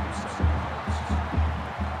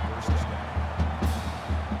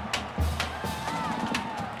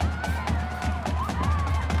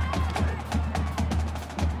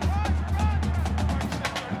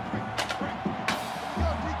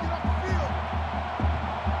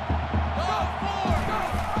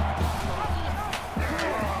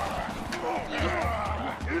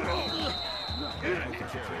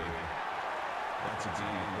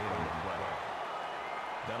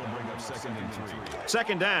 That'll bring up 2nd and 3.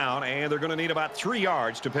 2nd down, and they're going to need about 3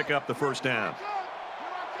 yards to pick up the first down.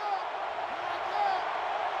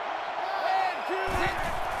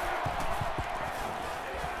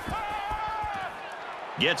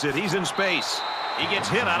 Gets it. He's in space. He gets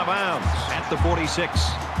hit out of bounds at the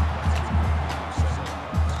 46.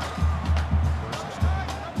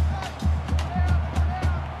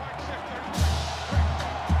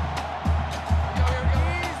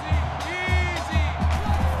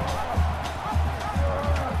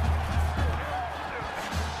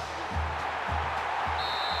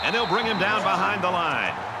 And they'll bring him down behind the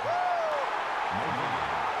line.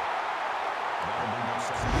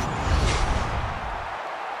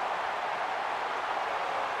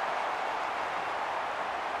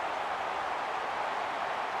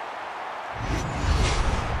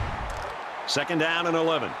 Second down and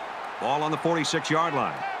 11. Ball on the 46-yard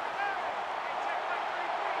line.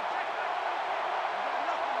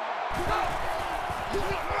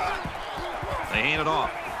 They hand it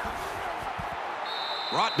off.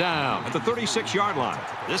 Brought down at the 36-yard line.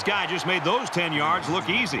 This guy just made those 10 yards look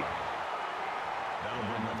easy. That'll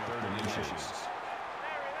bring up 3rd and inches.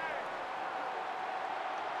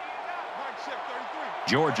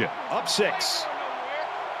 Georgia up 6.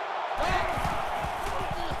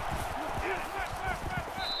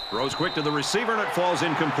 Throws quick to the receiver, and it falls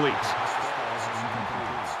incomplete.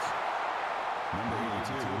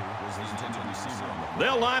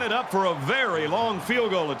 They'll line it up for a very long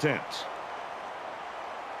field goal attempt.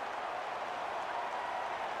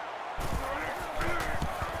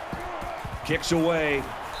 Kicks away,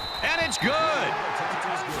 and it's good.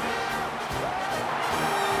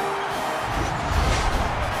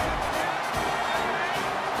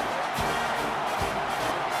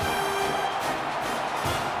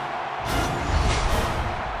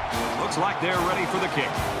 Looks like they're ready for the kick.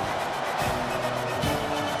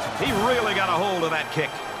 He really got a hold of that kick.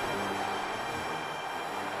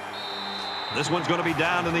 This one's going to be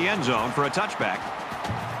down in the end zone for a touchback.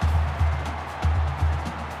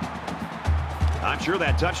 I'm sure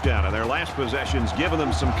that touchdown in their last possession's given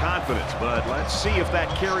them some confidence, but let's see if that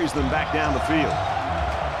carries them back down the field.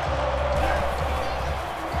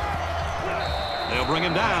 They'll bring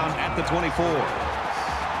him down at the 24.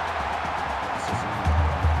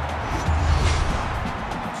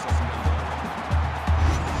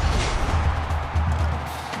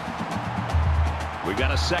 We've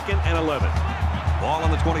got a 2nd and 11. Ball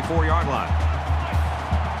on the 24-yard line.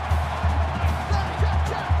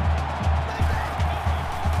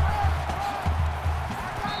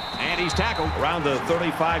 And he's tackled around the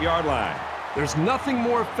 35-yard line. There's nothing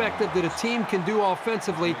more effective that a team can do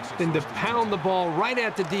offensively than to pound the ball right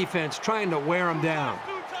at the defense, trying to wear them down.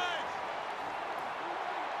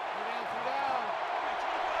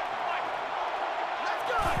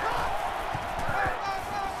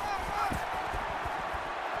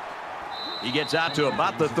 He gets out to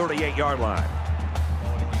about the 38-yard line.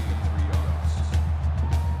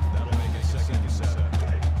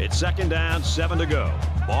 It's 2nd down, 7 to go.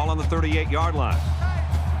 Ball on the 38-yard line.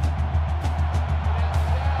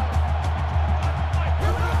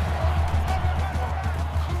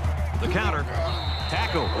 The counter.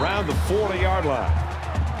 Tackle around the 40-yard line.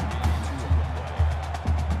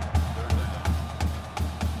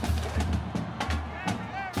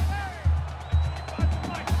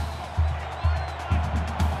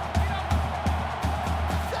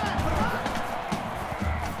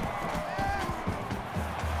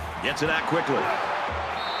 Gets it out quickly.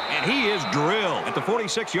 And he is drilled at the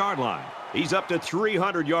 46-yard line. He's up to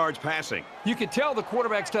 300 yards passing. You can tell the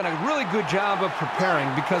quarterback's done a really good job of preparing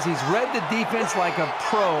because he's read the defense like a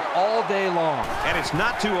pro all day long. And it's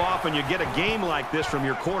not too often you get a game like this from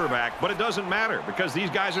your quarterback, but it doesn't matter because these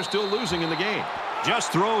guys are still losing in the game.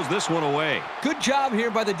 Just throws this one away. Good job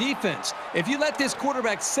here by the defense. If you let this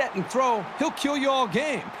quarterback set and throw, he'll kill you all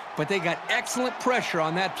game. But they got excellent pressure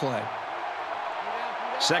on that play.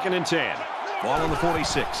 2nd and 10. Ball on the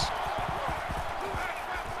 46.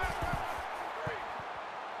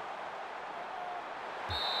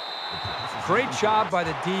 Great job by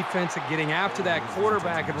the defense at getting after that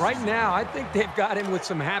quarterback. And right now, I think they've got him with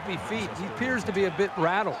some happy feet. He appears to be a bit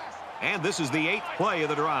rattled. And this is the 8th play of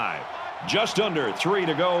the drive. Just under 3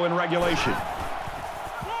 to go in regulation.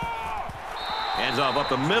 Hands off up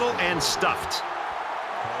the middle and stuffed.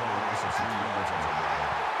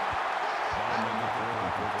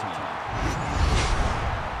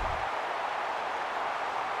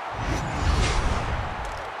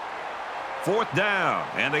 Fourth down,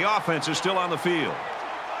 and the offense is still on the field.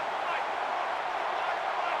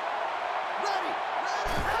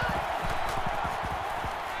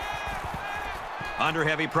 Under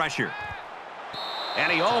heavy pressure.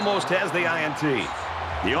 And he almost has the INT.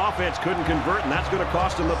 The offense couldn't convert, and that's going to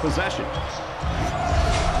cost him the possession.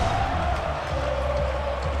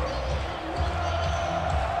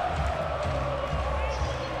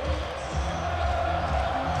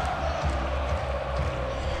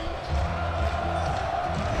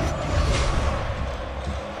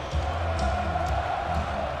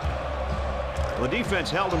 The defense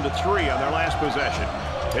held them to 3 on their last possession.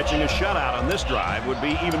 Pitching a shutout on this drive would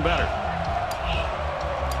be even better.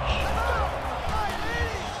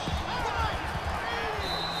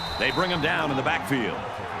 They bring him down in the backfield.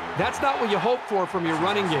 That's not what you hope for from your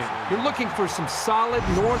running game. You're looking for some solid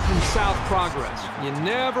north and south progress. You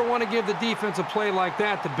never want to give the defense a play like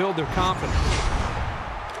that to build their confidence.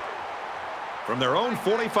 From their own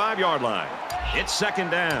 45-yard line, it's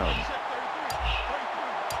 2nd down.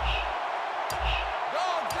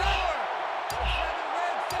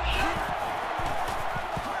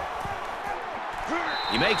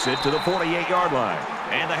 He makes it to the 48-yard line.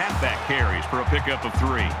 And the halfback carries for a pickup of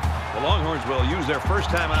 3. The Longhorns will use their first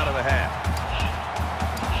time out of the half.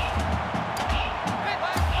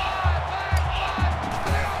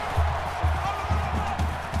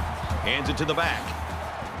 Hands it to the back.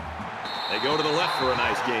 They go to the left for a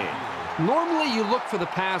nice gain. Normally you look for the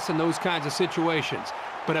pass in those kinds of situations,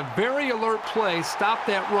 but a very alert play stopped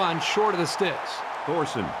that run short of the sticks.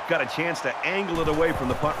 Thorson got a chance to angle it away from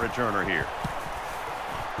the punt returner here.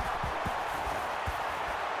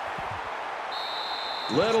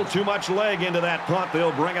 Little too much leg into that punt.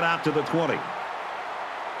 They'll bring it out to the 20.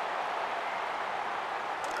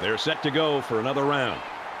 They're set to go for another round.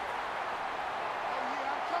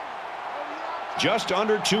 Just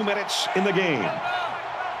under 2 minutes in the game.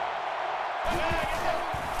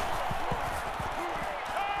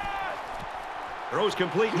 Throws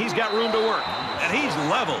complete. He's got room to work. And he's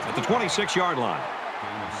leveled at the 26-yard line.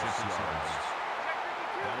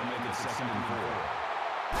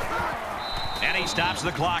 And he stops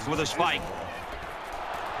the clock with a spike.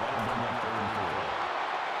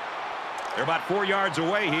 They're about 4 yards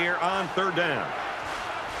away here on 3rd down.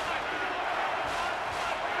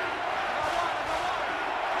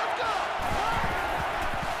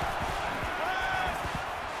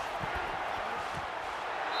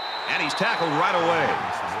 And he's tackled right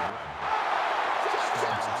away.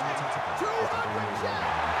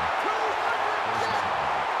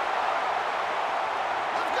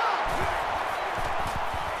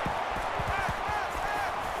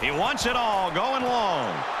 He wants it all going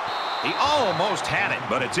long. He almost had it,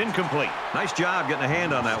 but it's incomplete. Nice job getting a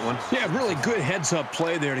hand on that one. Yeah, really good heads-up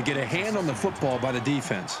play there to get a hand on the football by the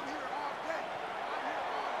defense.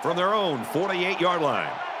 From their own 48-yard line,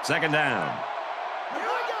 2nd down.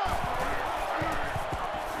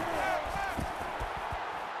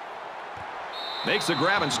 Makes the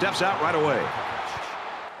grab and steps out right away.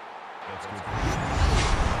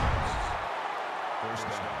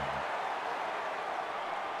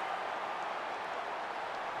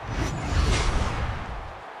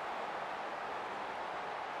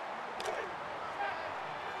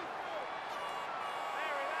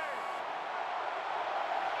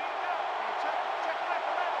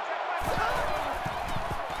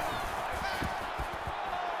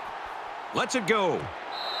 Lets it go.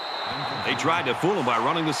 They tried to fool him by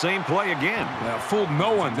running the same play again. Well, fooled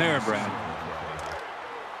no one there, Brad.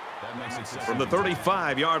 From the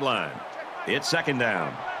 35-yard line, it's 2nd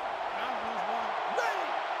down.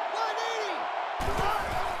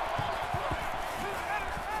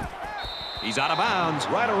 He's out of bounds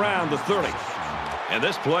right around the 30. And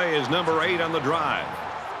this play is number 8 on the drive.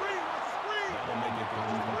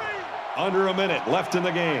 Under a minute left in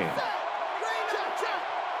the game.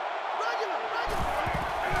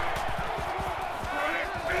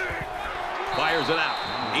 Fires it out.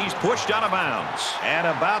 He's pushed out of bounds at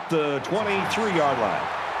about the 23-yard line.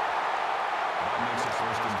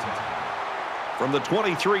 From the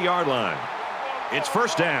 23-yard line, it's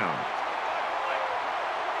 1st down.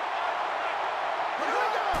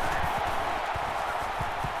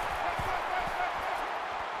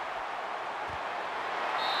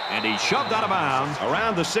 And he's shoved out of bounds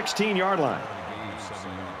around the 16-yard line.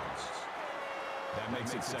 That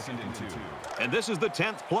makes it 2nd and 2. And this is the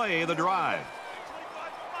 10th play of the drive.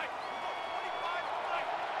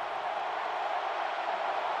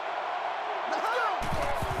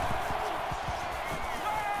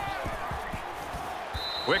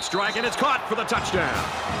 Quick strike, and it's caught for the touchdown.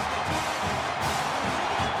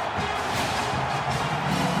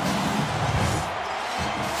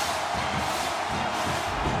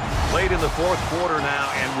 Late in the 4th quarter now,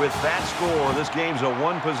 and with that score, this game's a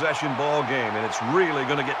one-possession ball game, and it's really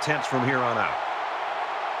going to get tense from here on out.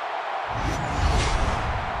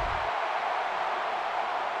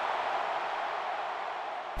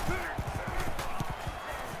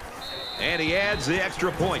 And he adds the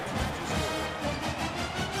extra point.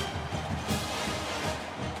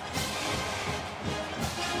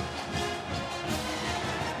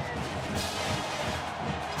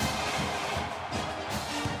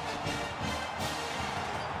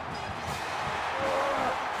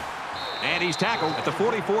 And he's tackled at the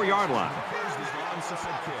 44-yard line.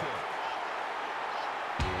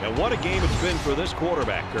 And what a game it's been for this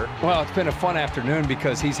quarterback, Kirk. Well, it's been a fun afternoon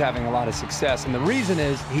because he's having a lot of success. And the reason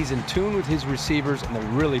is he's in tune with his receivers, and they're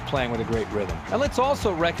really playing with a great rhythm. And let's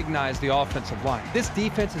also recognize the offensive line. This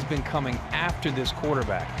defense has been coming after this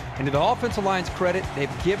quarterback. And to the offensive line's credit,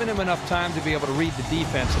 they've given him enough time to be able to read the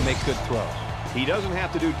defense and make good throws. He doesn't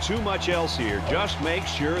have to do too much else here. Just make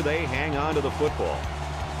sure they hang on to the football.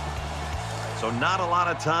 So not a lot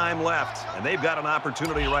of time left, and they've got an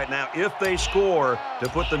opportunity right now, if they score, to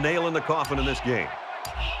put the nail in the coffin in this game.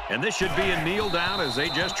 And this should be a kneel down as they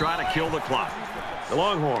just try to kill the clock. The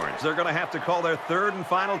Longhorns, they're going to have to call their 3rd and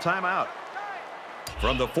final timeout.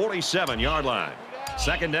 From the 47-yard line,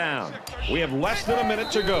 2nd down. We have less than a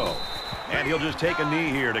minute to go, and he'll just take a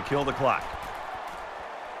knee here to kill the clock.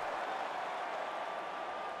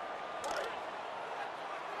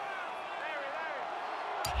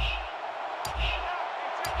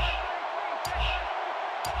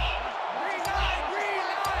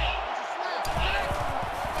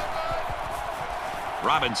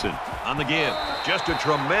 Robinson on the give. Just a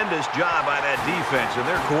tremendous job by that defense, and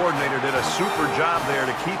their coordinator did a super job there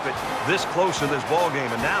to keep it this close in this ball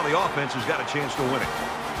game, and now the offense has got a chance to win it.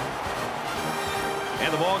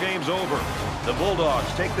 And the ball game's over. The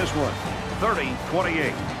Bulldogs take this one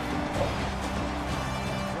 30-28.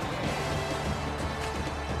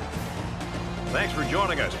 Thanks for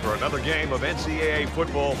joining us for another game of NCAA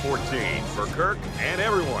Football 14. For Kirk and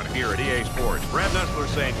everyone here at EA Sports, Brad Nussler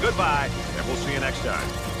saying goodbye, and we'll see you next time.